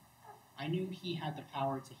it? I knew he had the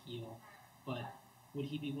power to heal, but would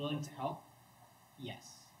he be willing to help?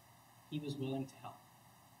 Yes, he was willing to help.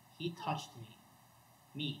 He touched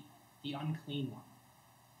me, the unclean one,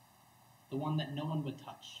 the one that no one would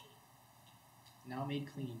touch, now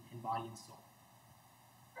made clean in body and soul.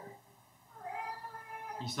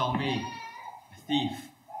 He saw me, a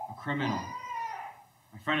thief, a criminal.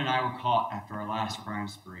 My friend and I were caught after our last crime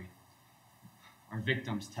spree. Our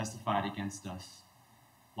victims testified against us.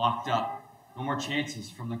 Locked up, no more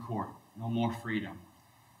chances from the court, no more freedom.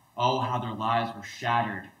 Oh, how their lives were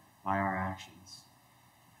shattered by our actions.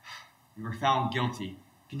 We were found guilty,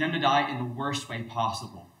 condemned to die in the worst way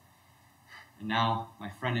possible. And now my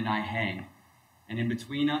friend and I hang, and in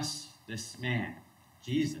between us, this man,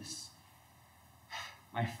 Jesus.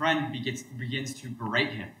 My friend begins to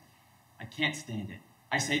berate him. I can't stand it.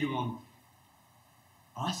 I say to him,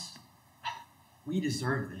 "Us? We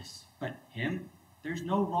deserve this, but him? There's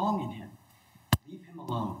no wrong in him. Leave him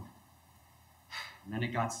alone." And then it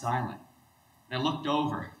got silent. And I looked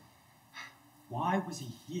over. Why was he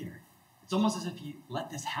here? It's almost as if he let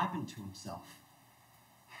this happen to himself.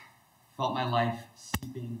 Felt my life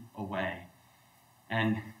seeping away.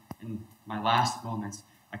 And in my last moments,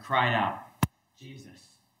 I cried out, Jesus,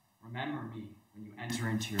 remember me when you enter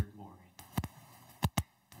into your glory.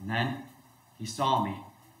 And then he saw me,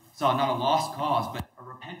 saw not a lost cause, but a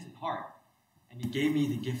repentant heart. And he gave me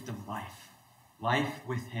the gift of life, life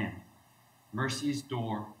with him. Mercy's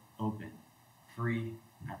door open, free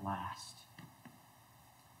at last.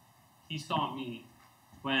 He saw me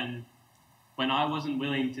when I wasn't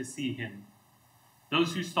willing to see him.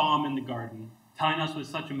 Those who saw him in the garden, telling us with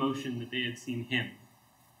such emotion that they had seen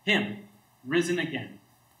him, risen again.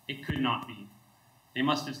 It could not be. They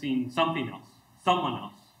must have seen something else, someone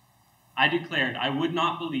else. I declared I would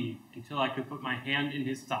not believe until I could put my hand in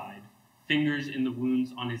his side, fingers in the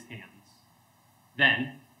wounds on his hands.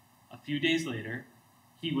 Then, a few days later,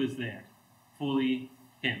 he was there, fully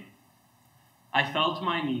him. I fell to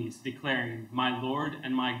my knees, declaring, my Lord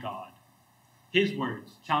and my God. His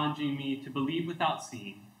words challenging me to believe without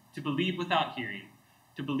seeing, to believe without hearing,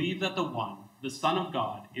 to believe that the One, the Son of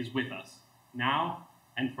God, is with us, now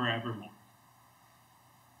and forevermore.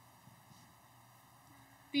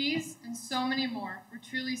 These and so many more were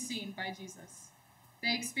truly seen by Jesus.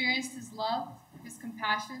 They experienced his love, his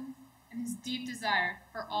compassion, and his deep desire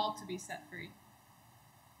for all to be set free.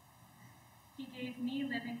 He gave me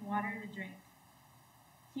living water to drink.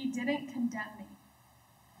 He didn't condemn me.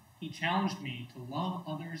 He challenged me to love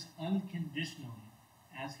others unconditionally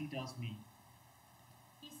as he does me.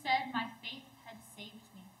 He said my faith had saved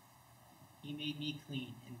me. He made me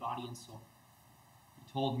clean in body and soul. He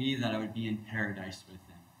told me that I would be in paradise with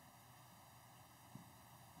him.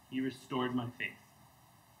 He restored my faith.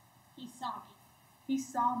 He saw me. He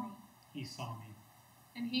saw me. He saw me.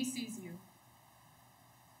 And he sees you.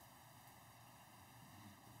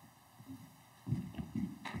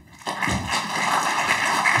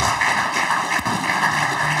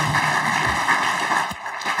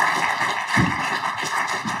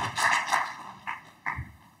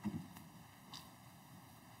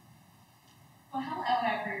 Well, hello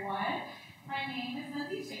everyone. My name is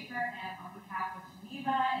Lindsay Schaefer, and on behalf of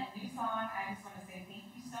Geneva and New Song, I just want to say thank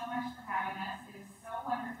you so much for having us. It is so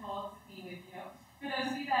wonderful to be with you. For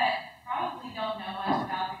those of you that probably don't know much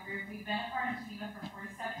about the group, we've been a part of Geneva for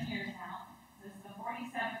 47 years now. So this is the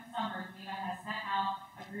 47th summer Geneva has sent out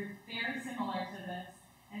a group very similar to this.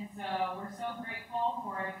 And so we're so grateful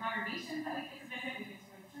for the congregations that we get to visit. We get to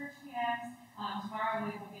go to church camps. Tomorrow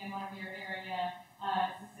we will be in one of your area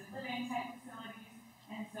assisted living type facilities.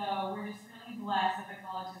 And so we're just really blessed that the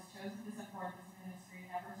college has chosen to support this ministry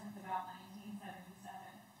ever since about 1977.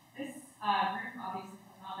 This group obviously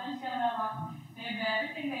has not been together that long.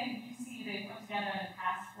 Everything you see they've put together in the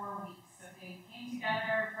past 4 weeks. So they came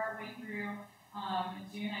together partway through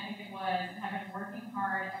June, I think it was, and have been working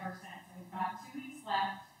hard ever since. And we've got 2 weeks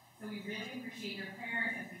left. So we really appreciate your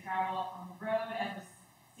prayers as we travel on the road. As was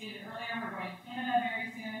stated earlier, we're going to Canada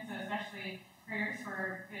very soon. So especially prayers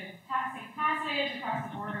for good safe passage across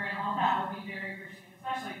the border and all that would be very appreciated,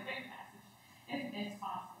 especially quick passage, if it's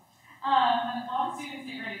possible. While the students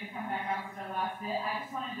get ready to come back out for their last bit, I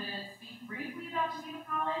just wanted to speak briefly about Geneva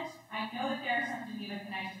College. I know that there are some Geneva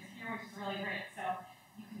connections here, which is really great, so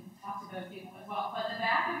you can talk to those people as well. But the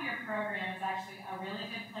back of your program is actually a really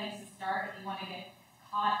good place to start if you want to get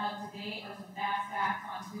caught up to date or some fast facts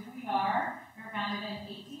on who we are. We were founded in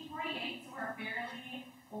 1848, so we're a fairly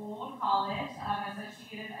old college,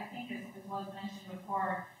 associated, I think as was mentioned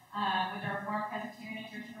before, with the Reformed Presbyterian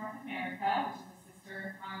Church in North America, which is a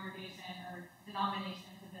sister congregation or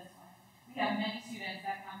denomination to this one. We have many students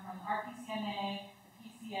that come from the RPCNA, the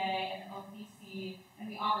PCA, and the OPC, and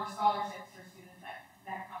we offer scholarships for students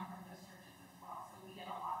that come from those churches as well, so we get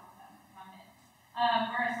a lot of them come in.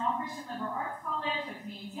 We're a small Christian liberal arts college, which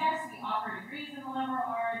means, yes, we offer degrees in the liberal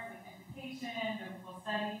arts, like education, biblical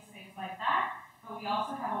studies, things like that. But we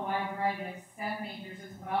also have a wide variety of STEM majors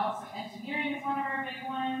as well. So engineering is one of our big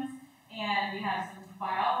ones, and we have some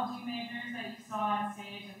biology majors that you saw on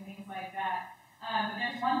stage and things like that. But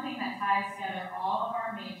there's one thing that ties together all of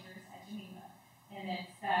our majors at Geneva, and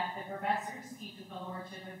it's that the professors teach with the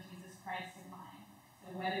Lordship of Jesus Christ in mind.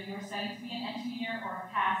 So whether you're studying to be an engineer or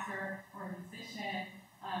a pastor or a musician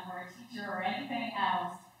or a teacher or anything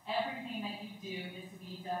else, everything that you do is to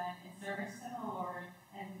be done in service to the Lord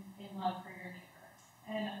and in love for your neighbor.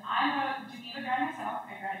 And I'm a Geneva grad myself.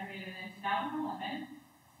 I graduated in 2011.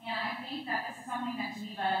 And I think that this is something that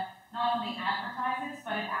Geneva not only advertises,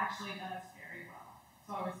 but it actually does very well.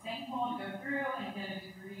 So I was thankful to go through and get a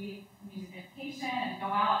degree in music education and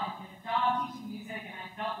go out and get a job teaching music, and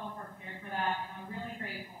I felt well prepared for that, and I'm really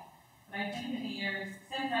grateful. But I think in the years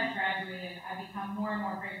since I've graduated, I've become more and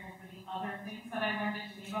more grateful for the other things that I learned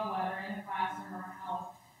at Geneva, whether in the classroom or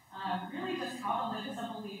out. Really just how to live as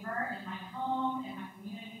a believer in my home, in my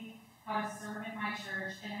community, how to serve in my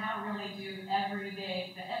church, and how to really do the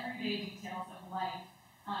everyday details of life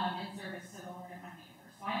in service to the Lord and my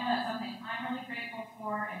neighbors. So I know that's something I'm really grateful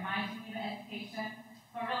for in my Geneva education,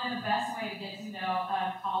 but really the best way to get to know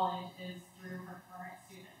college is through her current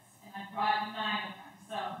students. And I've brought you 9 of them.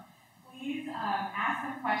 So please ask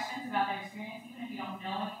them questions about their experience, even if you don't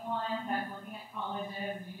know anyone that's looking at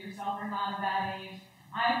colleges, you yourself are not of that age.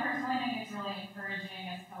 I personally think it's really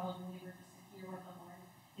encouraging as a college believer just to hear what the Lord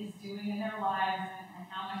is doing in their lives and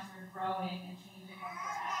how much they're growing and changing as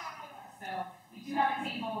they're at Geneva. So we do have a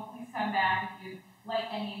table. Please come back if you'd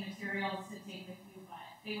like any materials to take with you, but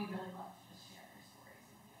they would really love to just share their stories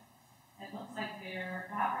with you. It looks like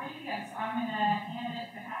they're about ready to go, so I'm going to hand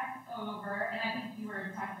it back over, and I think you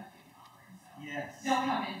were talking about food offering, so Yes. they'll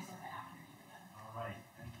come in sort of after you then. All right.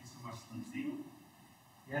 Thank you so much, Lindsay.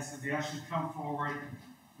 Yes, as the ushers come forward,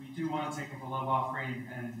 we do want to take up a love offering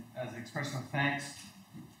and as an expression of thanks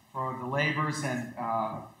for the labors and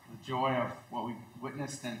the joy of what we've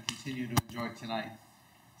witnessed and continue to enjoy tonight.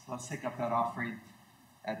 So let's take up that offering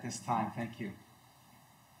at this time. Thank you.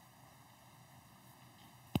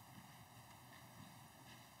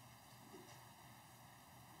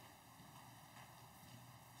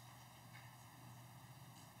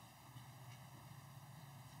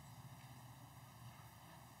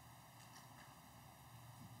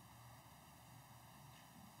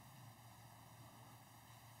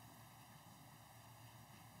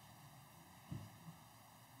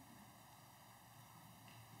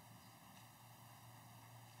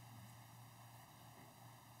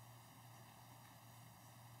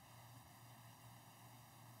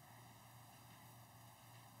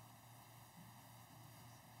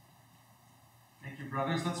 Thank you,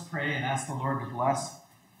 brothers. Let's pray and ask the Lord to bless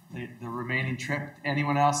the remaining trip.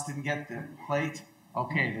 Anyone else didn't get the plate?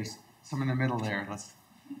 Okay, there's some in the middle there.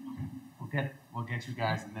 We'll get you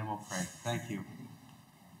guys and then we'll pray. Thank you.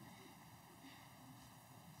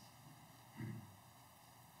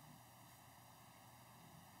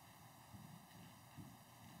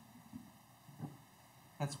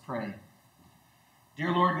 Let's pray.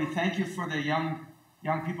 Dear Lord, we thank you for the young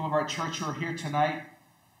people of our church who are here tonight,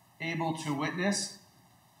 able to witness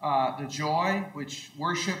the joy which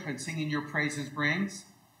worship and singing your praises brings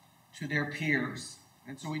to their peers.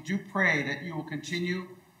 And so we do pray that you will continue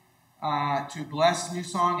to bless New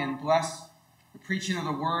Song and bless the preaching of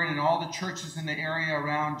the word in all the churches in the area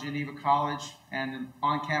around Geneva College and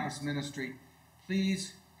on-campus ministry.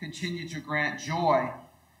 Please continue to grant joy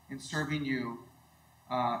in serving you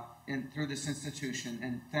through this institution.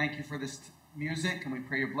 And thank you for this music, and we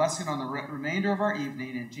pray your blessing on the remainder of our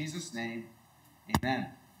evening. In Jesus' name, amen.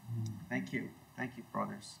 Thank you. Thank you,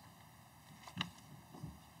 brothers.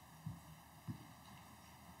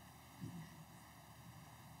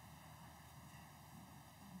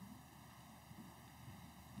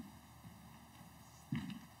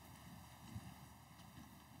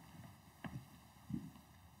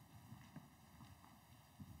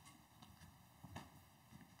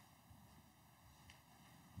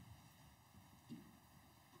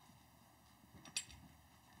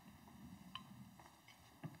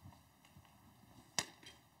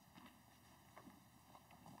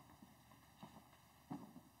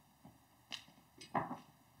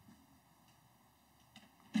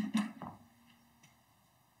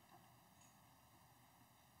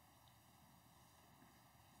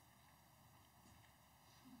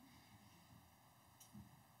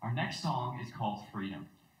 Our next song is called Freedom.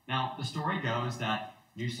 Now, the story goes that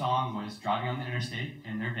New Song was driving on the interstate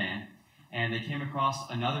in their van, and they came across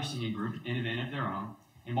another singing group in a van of their own,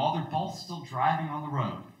 and while they're both still driving on the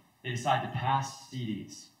road, they decide to pass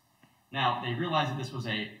CDs. Now, they realized that this was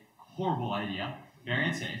a horrible idea, very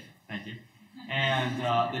unsafe, thank you,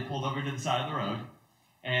 and they pulled over to the side of the road,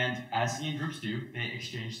 and as singing groups do, they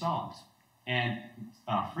exchanged songs. And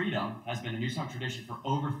Freedom has been a New Song tradition for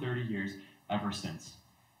over 30 years ever since.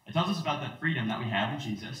 It tells us about the freedom that we have in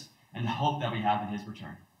Jesus and the hope that we have in his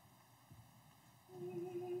return.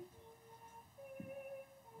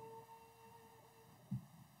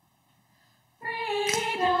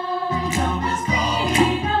 Freedom is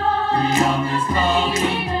coming. Freedom is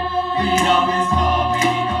coming. Freedom is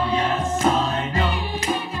coming. Oh yes, I know.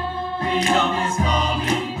 Freedom is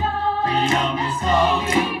coming. Freedom is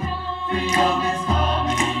coming. Freedom is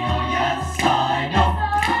coming. Oh yes, I know.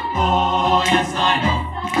 Oh yes, I know.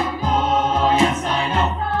 Oh yes, I know.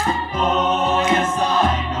 Oh yes,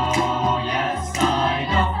 I know. Yes, I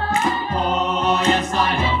know. Oh yes,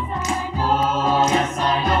 I know.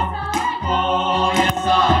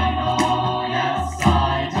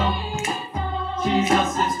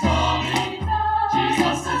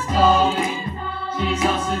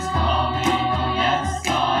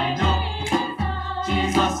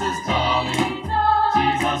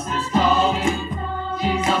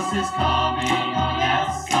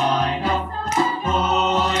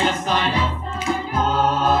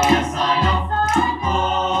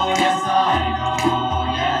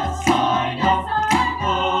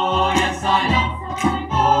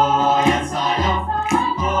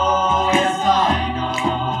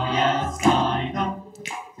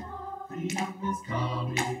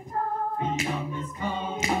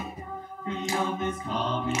 is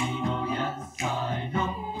coming, oh yes, I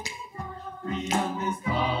know. Freedom is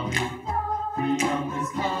coming, freedom is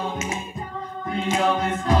coming, freedom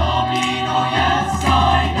is coming, oh yes,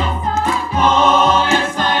 I know. Oh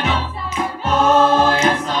yes, I know. Oh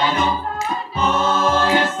yes, I know. Oh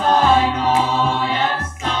yes, I know.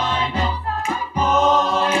 Yes, I know.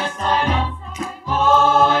 Oh yes, I know.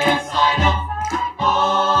 Oh yes, I know.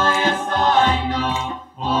 Oh yes, I know.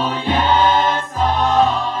 Oh yes, I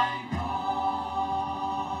know.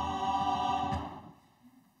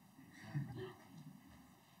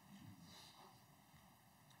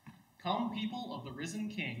 Come, People of the Risen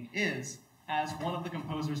King is, as one of the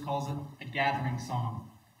composers calls it, a gathering song.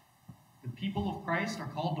 The people of Christ are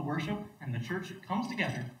called to worship, and the church comes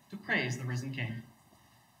together to praise the risen King.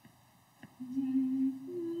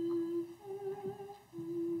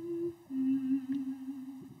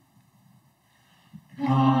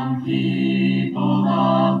 Come, people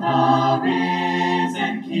of the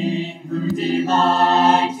risen King, who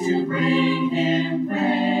delight to bring him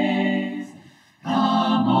praise.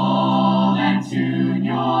 Come all and tune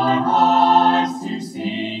your hearts to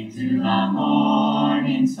sing to the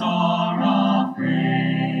morning star of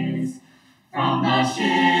praise. From the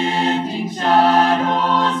shifting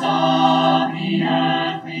shadows of the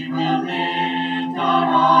earth we will lift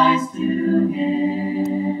our eyes to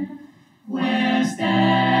him, where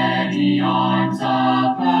steady arms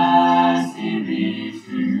of mercy reach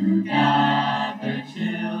to gather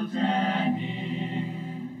children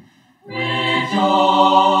in.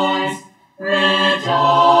 Rejoice,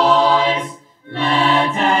 rejoice,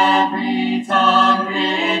 let every tongue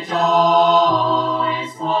rejoice.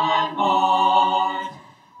 One heart,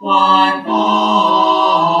 one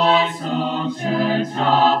voice, O Church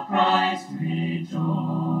of Christ,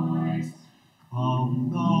 rejoice. Come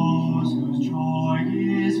those whose joy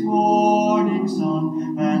is morning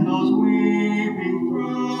sun, and those weeping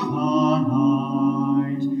through the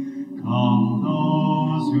night. Come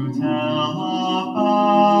those who tell of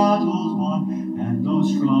battles won, and those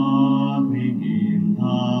struggling in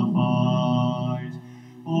the fight.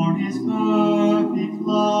 For his perfect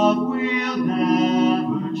love will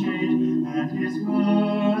never change, and his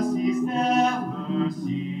mercies never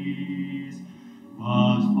cease.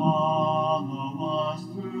 But follow us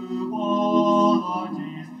through all our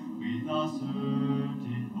days with a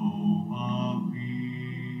certain hope of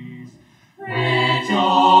peace.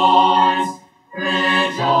 Rejoice,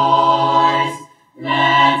 rejoice,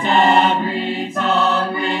 let every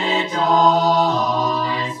tongue rejoice.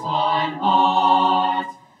 One heart,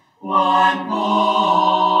 one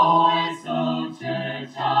voice, O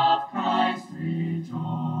Church of Christ,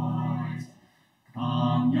 rejoice.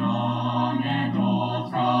 Come young and old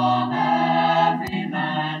from every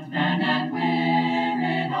land, men and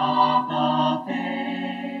women of the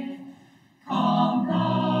faith. Come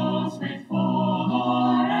those with full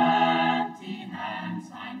or empty hands,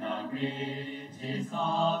 find the riches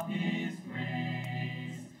of his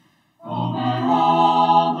grace. Over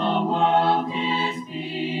all the world his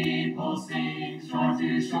people sing, shore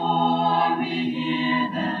to shore we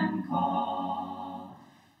hear them call.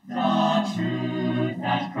 The truth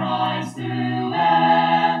that cries through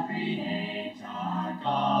every age, our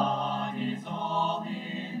God is all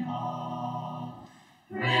in all.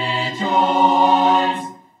 Rejoice,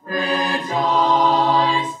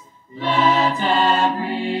 rejoice, let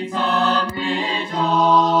every tongue rejoice.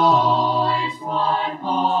 One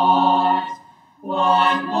heart,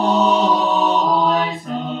 one voice,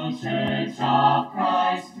 O Church of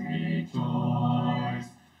Christ, rejoice.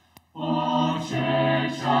 O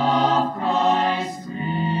Church of Christ,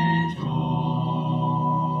 rejoice.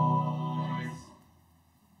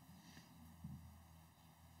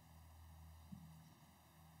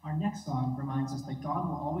 Our next song reminds us that God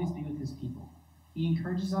will always be with his people. He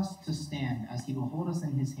encourages us to stand as he will hold us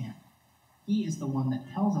in his hand. He is the one that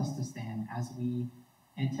tells us to stand as we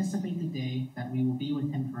anticipate the day that we will be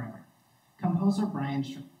with him forever. Composer Brian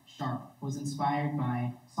Sharp was inspired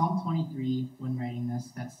by Psalm 23 when writing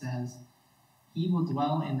this, that says, "He will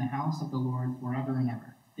dwell in the house of the Lord forever and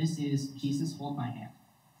ever." This is Jesus, Hold My Hand.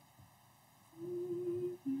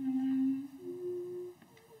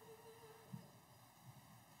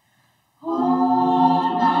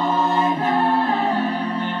 Hold my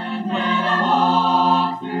hand when I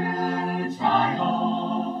walk through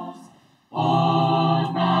trials.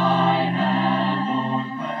 Hold my hand, Lord,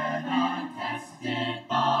 when I'm tested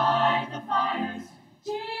by the fires.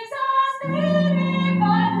 Jesus, lead me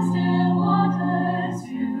by the still waters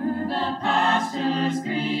to the pastures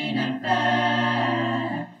green and fair.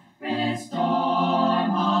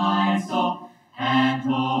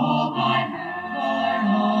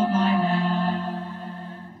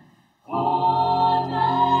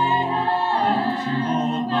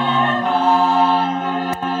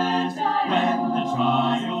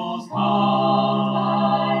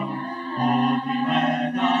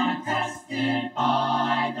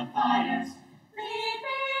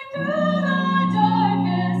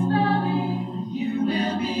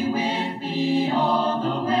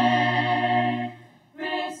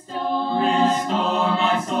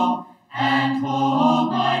 and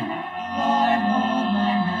hold my hand.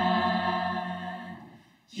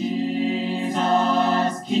 Jesus,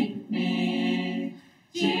 keep me.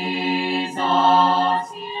 Jesus,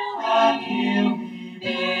 heal me.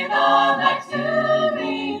 Be the light to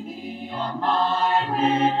lead me on my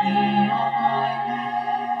way.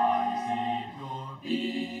 My Savior,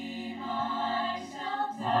 be my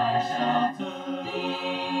shelter. Be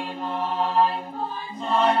my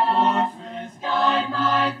fortress. Guide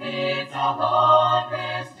my feet along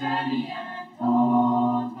this journey and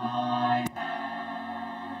hold my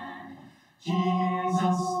hand.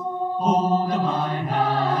 Jesus, hold my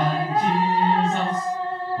hand. Jesus,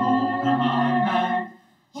 hold my hand.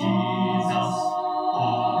 Jesus,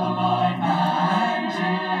 hold my hand.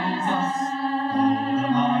 Jesus, hold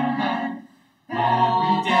my hand.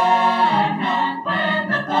 Every day and night when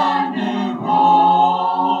the thunder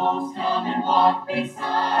rolls, come and walk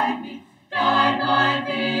beside me. Guide my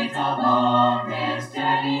feet along this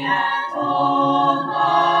journey and hold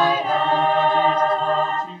my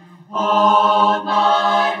hand. Hold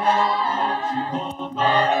my hand. Hold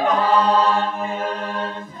my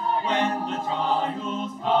hand. When the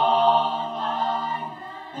trials come,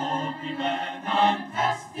 hold me when I'm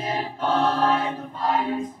tested by the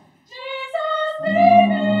fires. Jesus, lead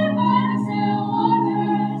me by the still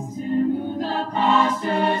waters to the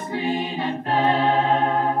Pastures green and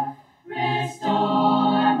fair,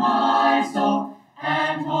 restore my soul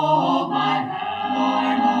and hold my hand.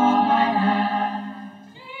 Lord, hold my hand.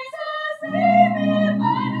 Jesus, lead me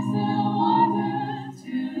by the still waters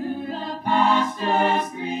to the Pastures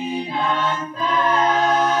green and fair,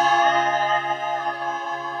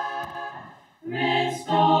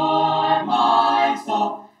 restore my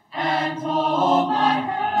soul and hold my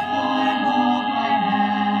hand. Lord, hold my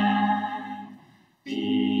hand.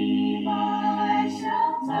 Be my shelter.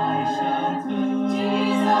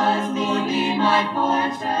 Jesus, Lord, be my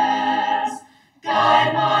fortress.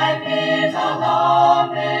 Guide my feet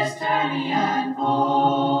along this journey and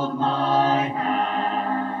hold my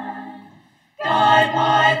hand. Guide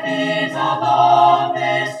my feet along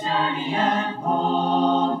this journey and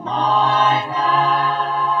hold my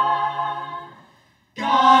hand.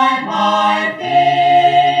 Guide my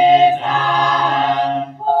feet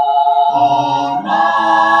and hold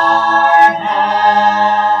my hand.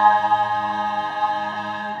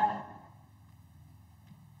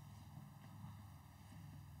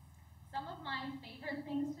 Some of my favorite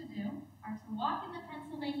things to do are to walk in the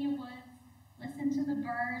Pennsylvania woods, listen to the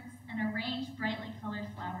birds, and arrange brightly colored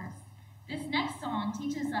flowers. This next song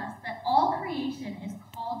teaches us that all creation is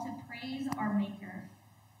called to praise our Maker.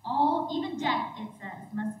 All, even death, it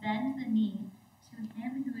says, must bend the knee to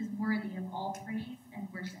him who is worthy of all praise and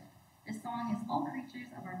worship. This song is All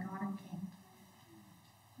Creatures of Our God and King.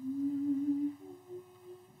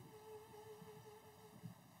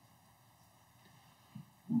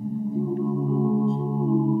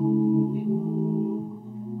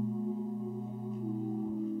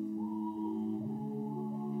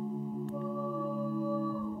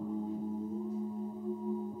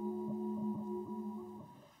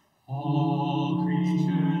 All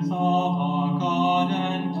creatures of our God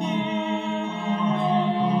and King,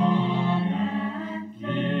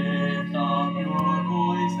 lift up your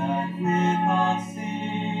voice and with us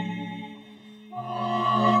sing.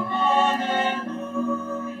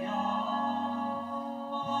 Alleluia,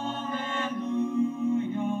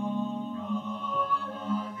 alleluia.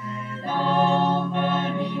 Thou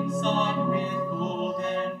burning sun with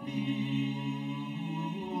golden beam,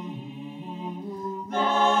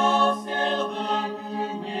 thou silver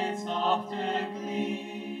moon with softer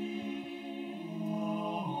gleam.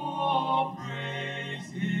 Oh, praise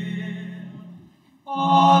him.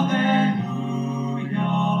 Alleluia.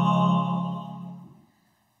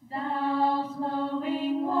 Thou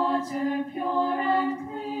flowing water pure and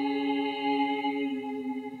clear,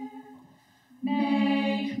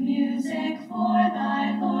 make music for thy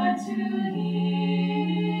Lord to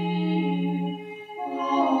hear.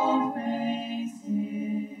 Oh, praise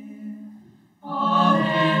him.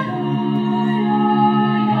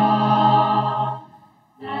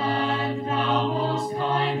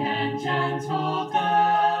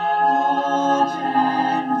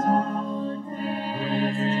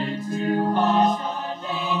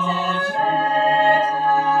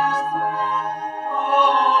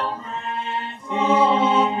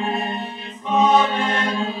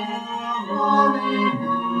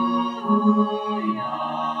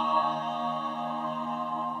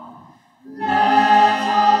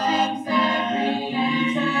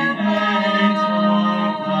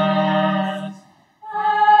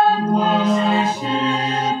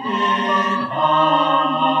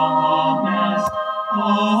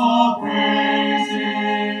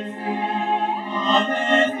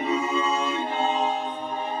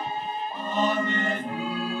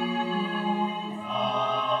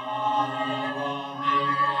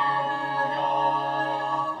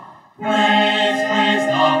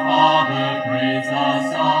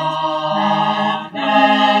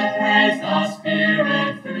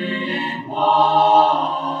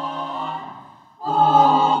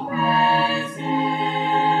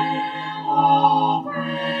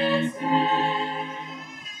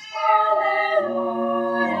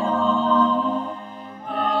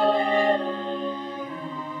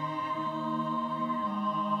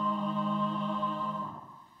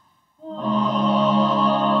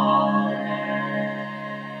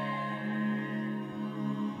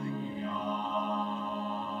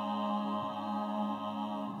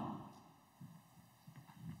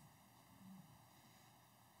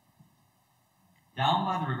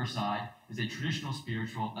 riverside is a traditional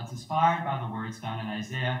spiritual that's inspired by the words found in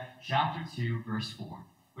Isaiah chapter 2, verse 4,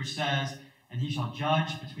 which says, "And he shall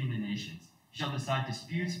judge between the nations. He shall decide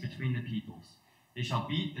disputes between the peoples. They shall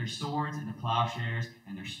beat their swords into plowshares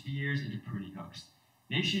and their spears into pruning hooks.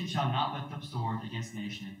 Nation shall not lift up sword against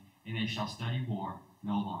nation, and they shall study war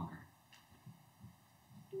no longer."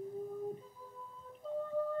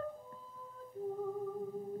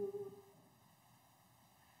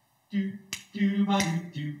 Do do ba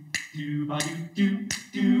do do ba do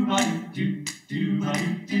do ba do do ba do do ba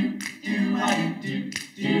do do ba do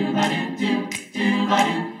do ba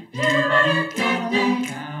do. Down by the riverside,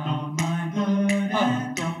 down by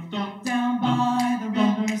the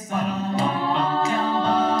riverside, down by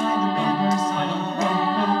the riverside,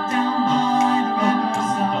 down by the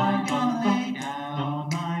riverside, gonna lay down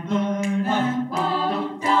my burden.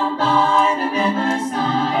 Down by the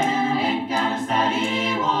riverside, and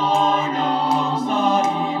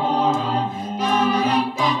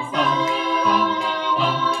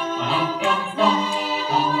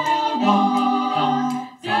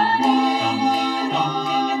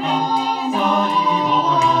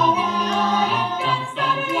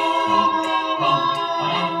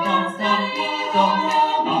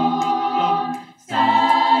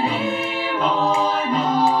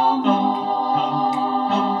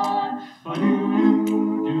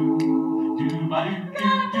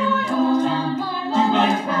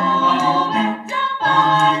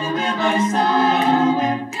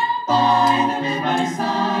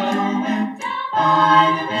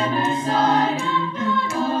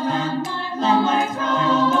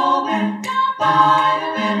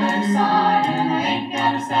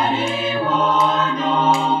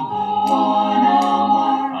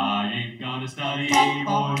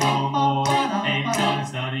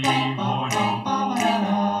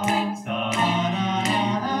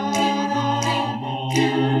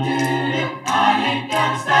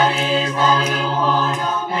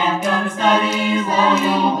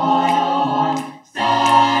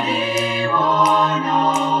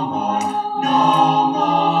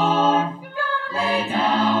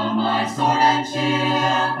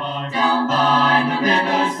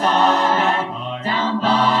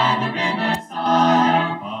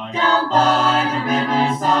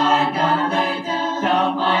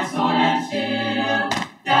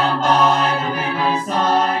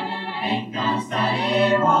I ain't gonna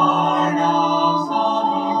study war, no,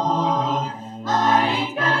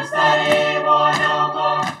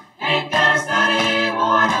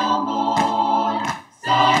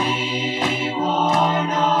 study war,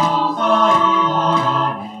 no.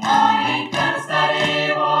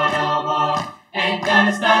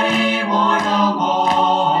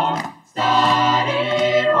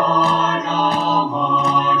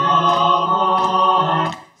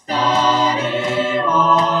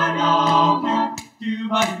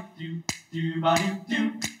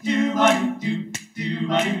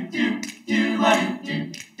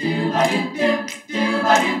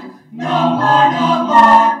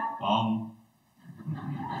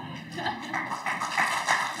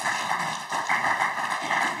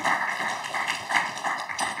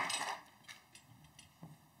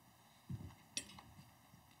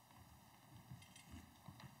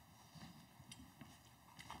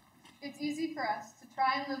 It's easy for us to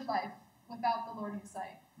try and live life without the Lord in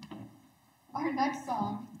sight. Our next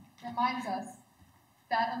song reminds us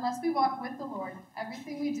that unless we walk with the Lord,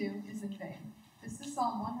 everything we do is in vain. This is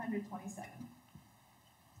Psalm 127.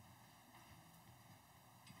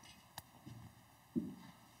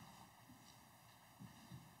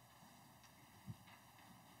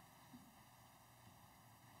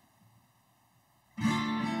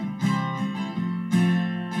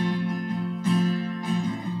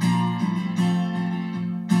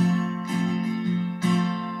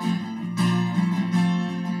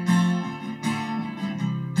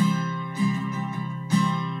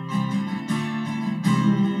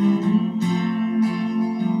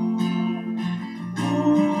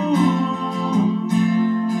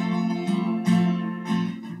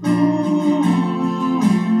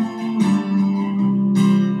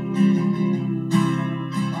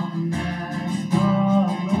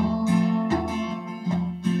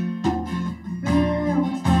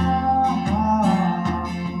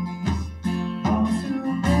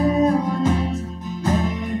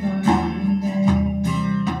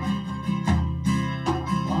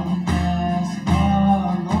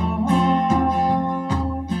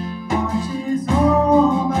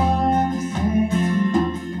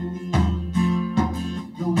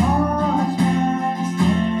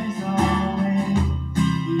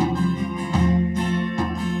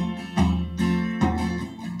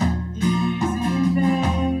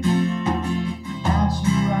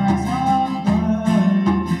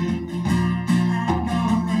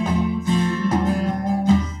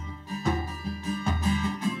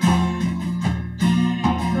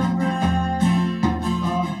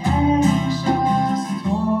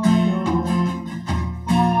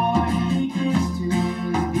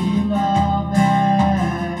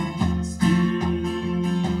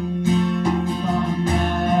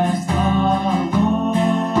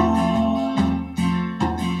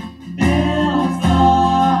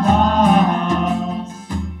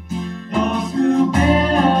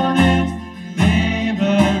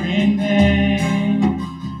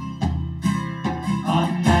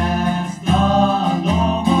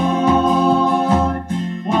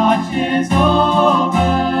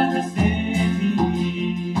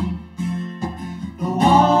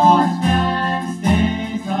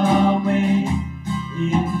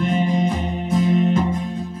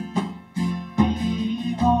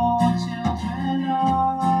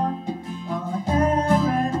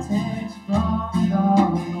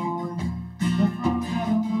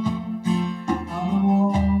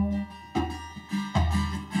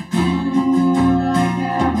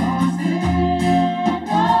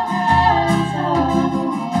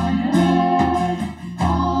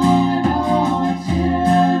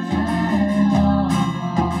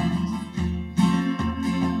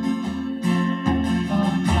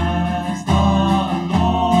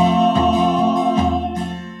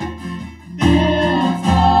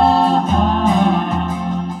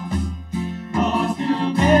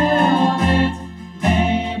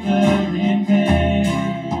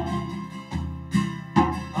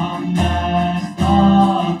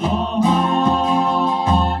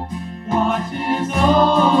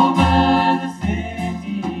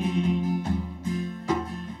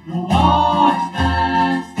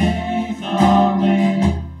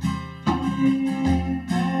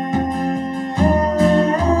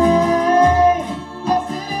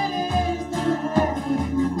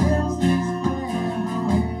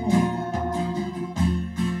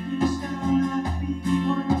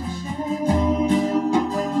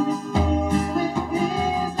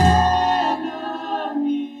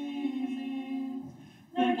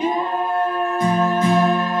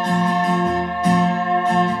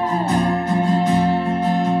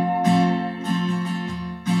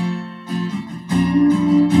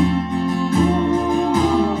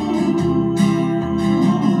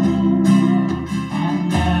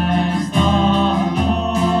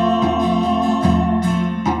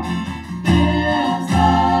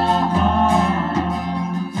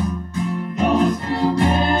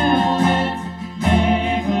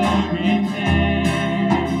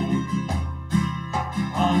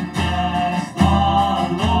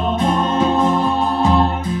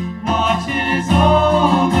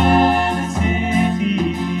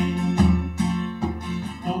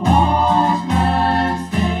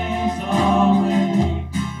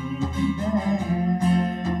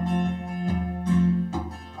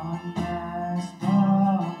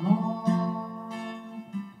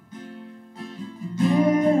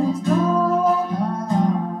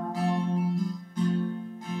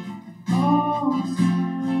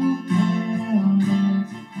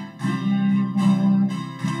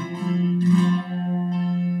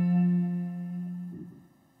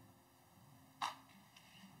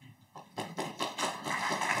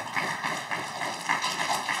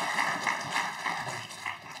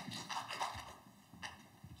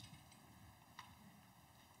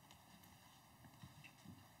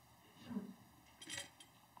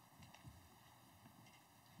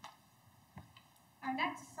 Our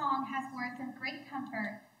next song has words of great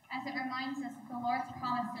comfort as it reminds us of the Lord's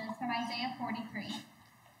promises from Isaiah 43.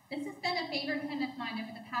 This has been a favorite hymn of mine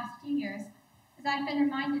over the past few years, as I've been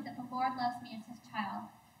reminded that the Lord loves me as his child,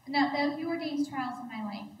 and that though he ordains trials in my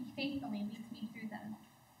life, he faithfully leads me through them.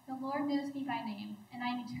 The Lord knows me by name, and I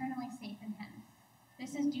am eternally safe in him.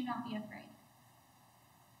 This is Do Not Be Afraid.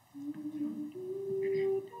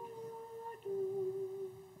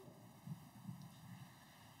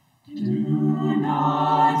 Do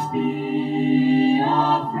not be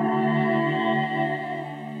afraid.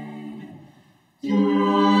 Do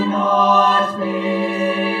not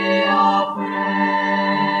be afraid.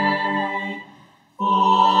 For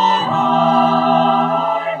I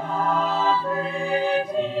have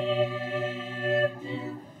redeemed you.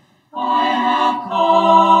 I have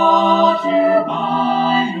called you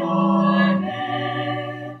by your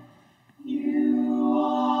name. You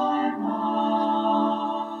are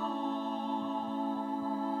mine.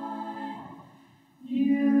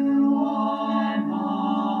 You are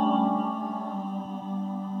mine.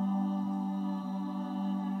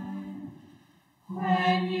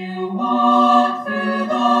 When you walk through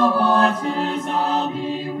the waters, I'll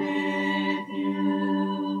be with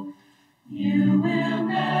you. You will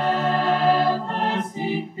never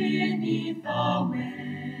sink beneath the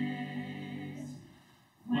waves.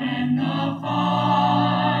 When the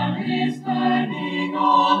fire is burning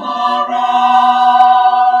all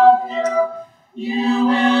around you, you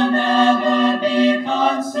will never be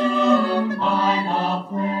consumed by the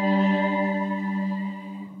flames.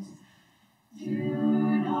 Do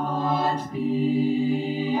not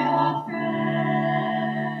be afraid.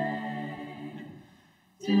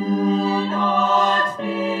 Do not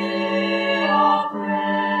be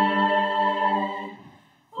afraid.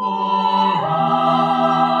 For I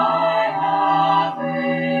have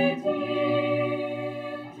redeemed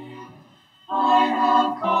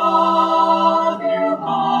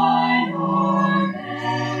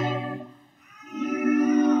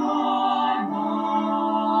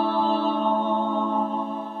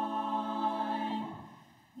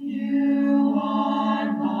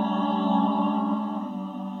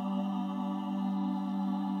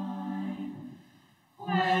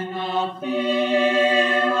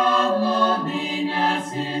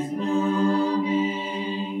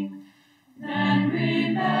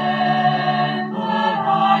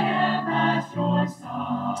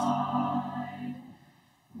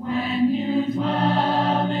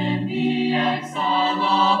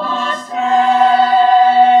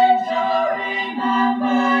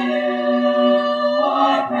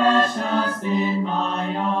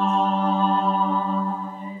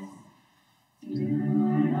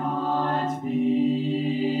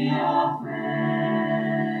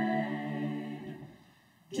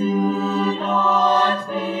not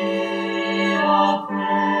be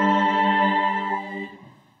afraid,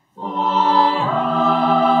 for I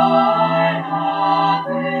have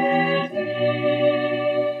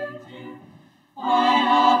redeemed you. I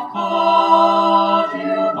have called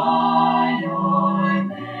you by your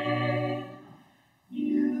name.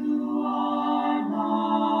 You are mine.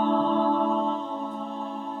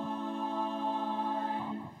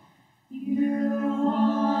 You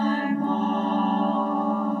are mine.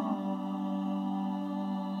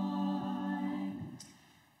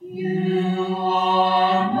 You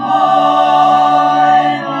are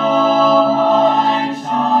mine, oh my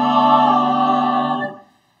child.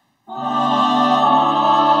 I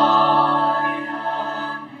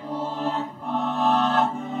am your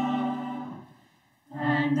father,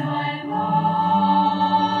 and I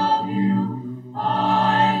love you.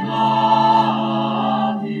 I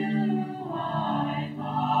love you. I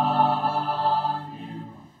love you.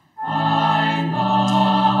 I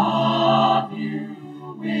love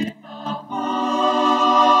you with a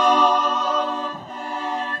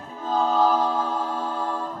perfect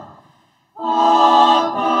love. A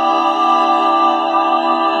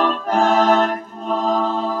perfect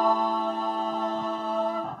love.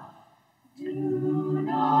 Do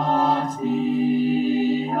not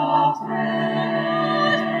be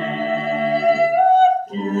afraid.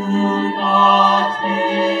 Do not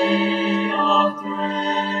be afraid.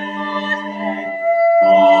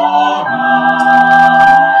 For I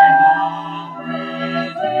have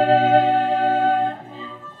redeemed you.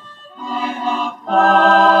 I have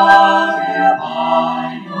called you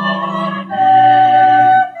by your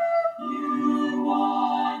name. You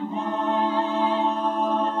are mine.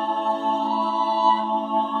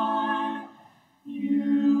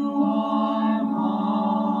 You are mine.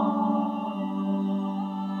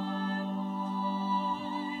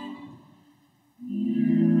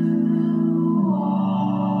 You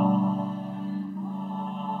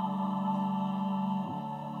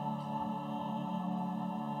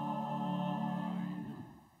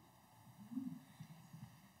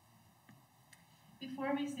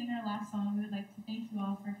Before we sing our last song, we would like to thank you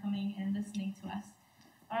all for coming and listening to us.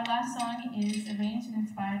 Our last song is arranged and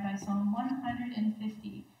inspired by Psalm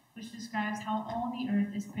 150, which describes how all the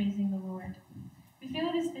earth is praising the Lord. We feel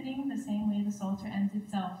it is fitting the same way the Psalter ends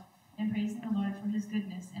itself, in praising the Lord for his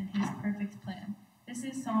goodness and his perfect plan. This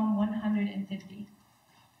is Psalm 150.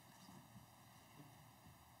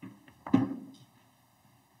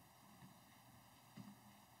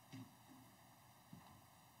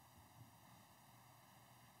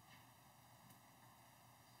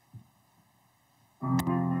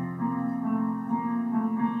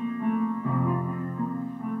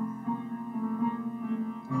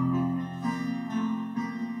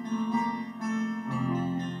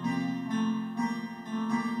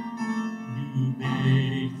 You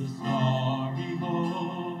make the starry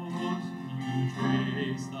host, you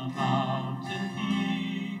trace the mountain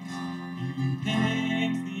peaks, you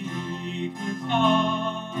paint the evening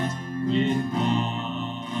stars with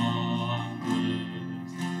wonders.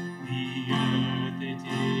 The earth, it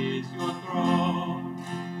is your throne,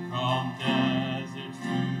 from desert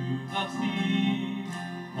to the sea,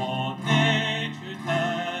 all nature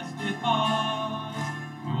testifies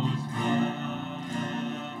your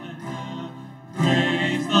splendor.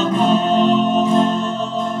 Praise the Lord,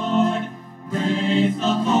 praise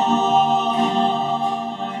the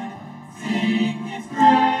Lord, sing his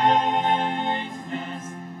greatness,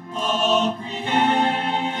 all creation.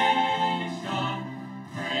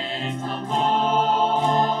 Praise the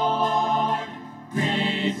Lord,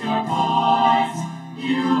 raise your voice,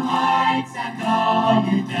 you heights and all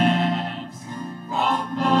you depths,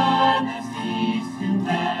 from furthest east to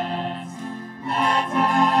west. Let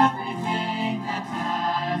everything that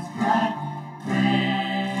has breath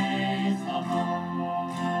praise the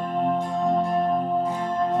Lord.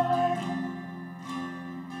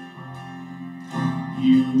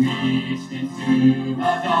 You reached into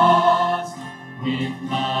the dust, with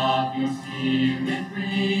love your spirit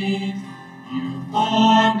breathed. You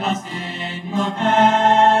formed us in your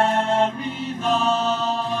very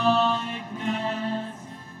likeness,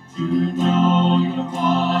 to know your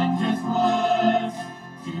wondrous works,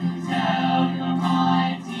 to tell your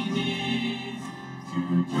mighty deeds, to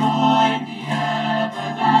join the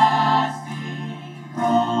everlasting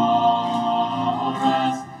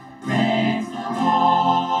chorus. Praise the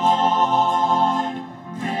Lord,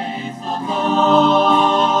 praise the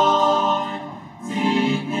Lord,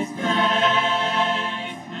 sing his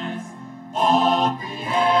greatness, all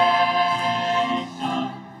creation.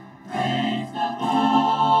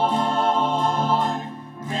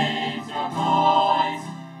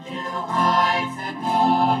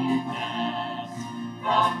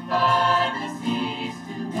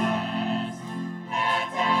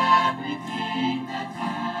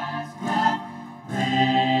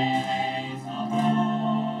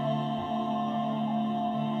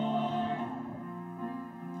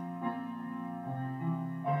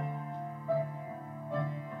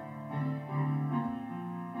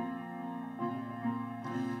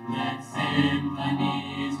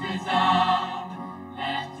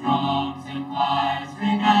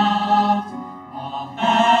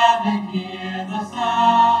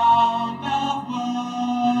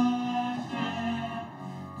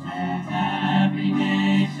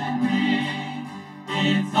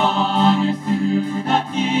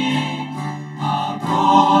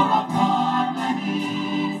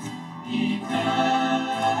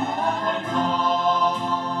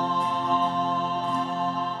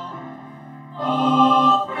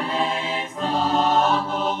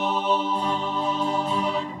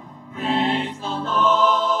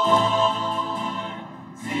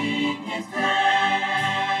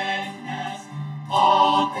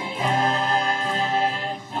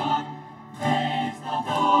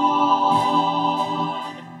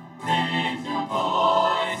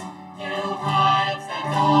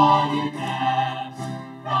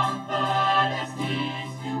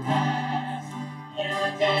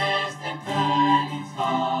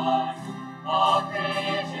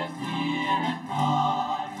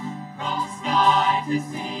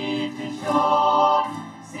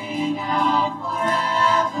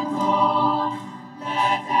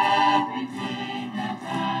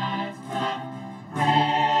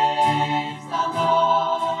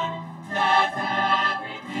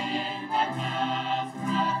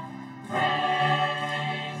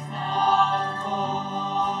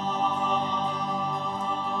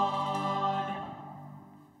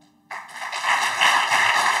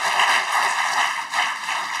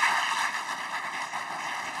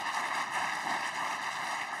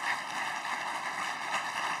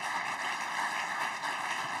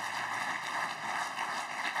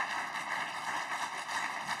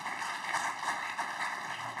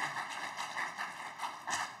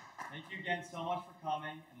 Thank you again so much for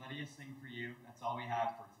coming and letting us sing for you. That's all we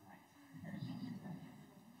have for tonight.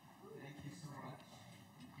 Thank you so much.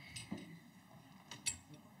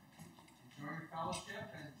 Enjoy your fellowship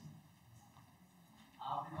and